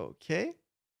 Okay.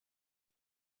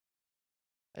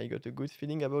 I got a good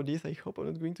feeling about this. I hope I'm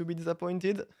not going to be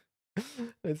disappointed.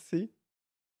 Let's see.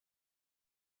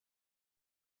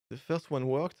 The first one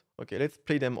worked. Okay, let's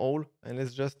play them all and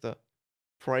let's just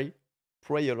pray.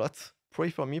 Pray a lot. Pray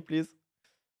for me, please.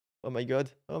 Oh my god.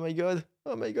 Oh my god.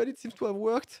 Oh my god, it seems to have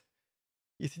worked.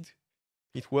 Is it?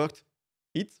 It worked.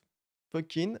 It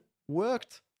fucking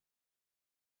worked.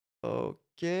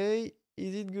 Okay.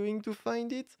 Is it going to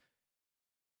find it?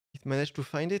 It managed to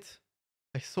find it.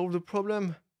 I solved the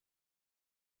problem.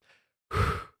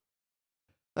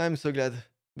 I'm so glad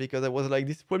because I was like,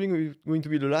 this is probably going to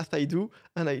be the last I do,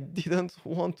 and I didn't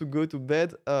want to go to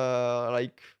bed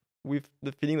like with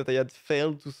the feeling that I had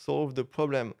failed to solve the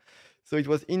problem. So it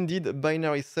was indeed a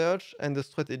binary search, and the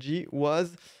strategy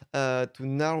was to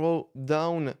narrow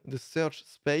down the search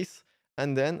space,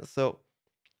 and then so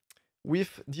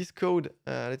with this code,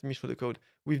 let me show the code.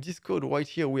 With this code right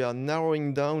here, we are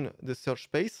narrowing down the search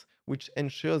space, which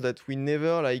ensures that we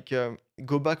never like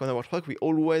go back on our track. We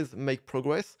always make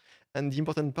progress. And the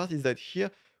important part is that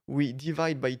here we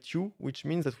divide by 2, which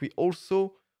means that we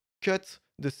also cut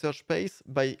the search space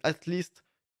by at least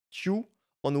 2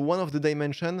 on one of the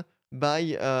dimension by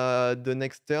the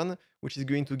next turn, which is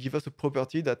going to give us a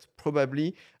property that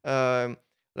probably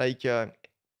like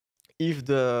if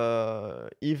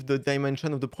the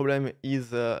dimension of the problem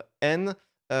is n,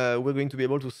 we're going to be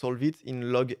able to solve it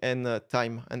in log n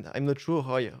time. And I'm not sure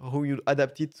how you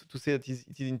adapt it to say that it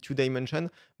is in 2 dimension,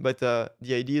 but the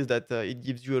idea is that it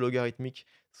gives you a logarithmic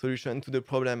solution to the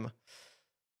problem.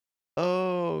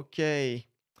 Okay.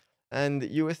 And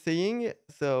you were saying,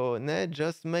 so Ned,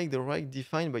 just make the right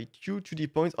defined by 2 to the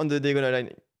points on the diagonal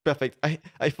line. Perfect.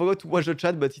 I forgot to watch the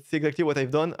chat, but it's exactly what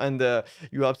I've done, and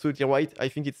you're absolutely right. I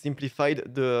think it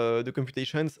simplified the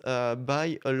computations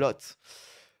by a lot.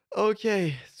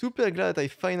 Okay, super glad I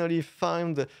finally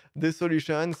found the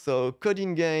solution. So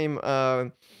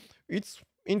CodinGame, it's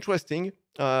interesting.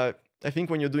 I think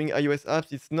when you're doing iOS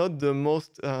apps, it's not the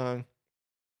most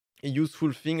a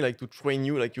useful thing like to train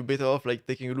you, like you're better off like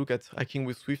taking a look at hacking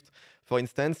with Swift, for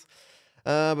instance.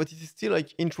 But it is still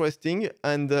like interesting,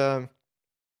 and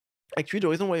actually the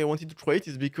reason why I wanted to try it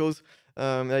is because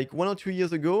like 1 or 2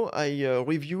 years ago I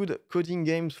reviewed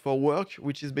CodinGames for Work,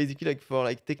 which is basically like for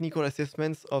like technical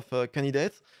assessments of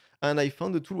candidates, and I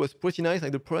found the tool was pretty nice.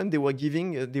 Like the problem they were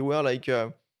giving, they were like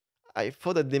I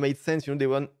thought that they made sense. You know, they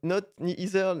were not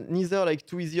neither like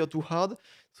too easy or too hard.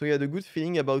 So I had a good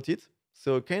feeling about it.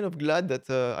 So kind of glad that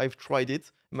I've tried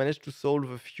it, managed to solve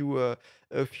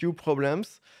a few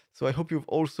problems. So I hope you've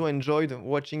also enjoyed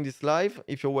watching this live.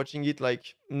 If you're watching it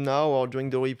like now or during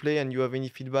the replay and you have any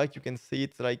feedback, you can say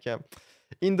it like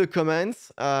in the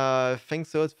comments.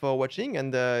 Thanks a lot for watching,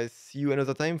 and see you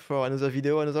another time for another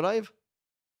video, another live.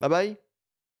 Bye bye.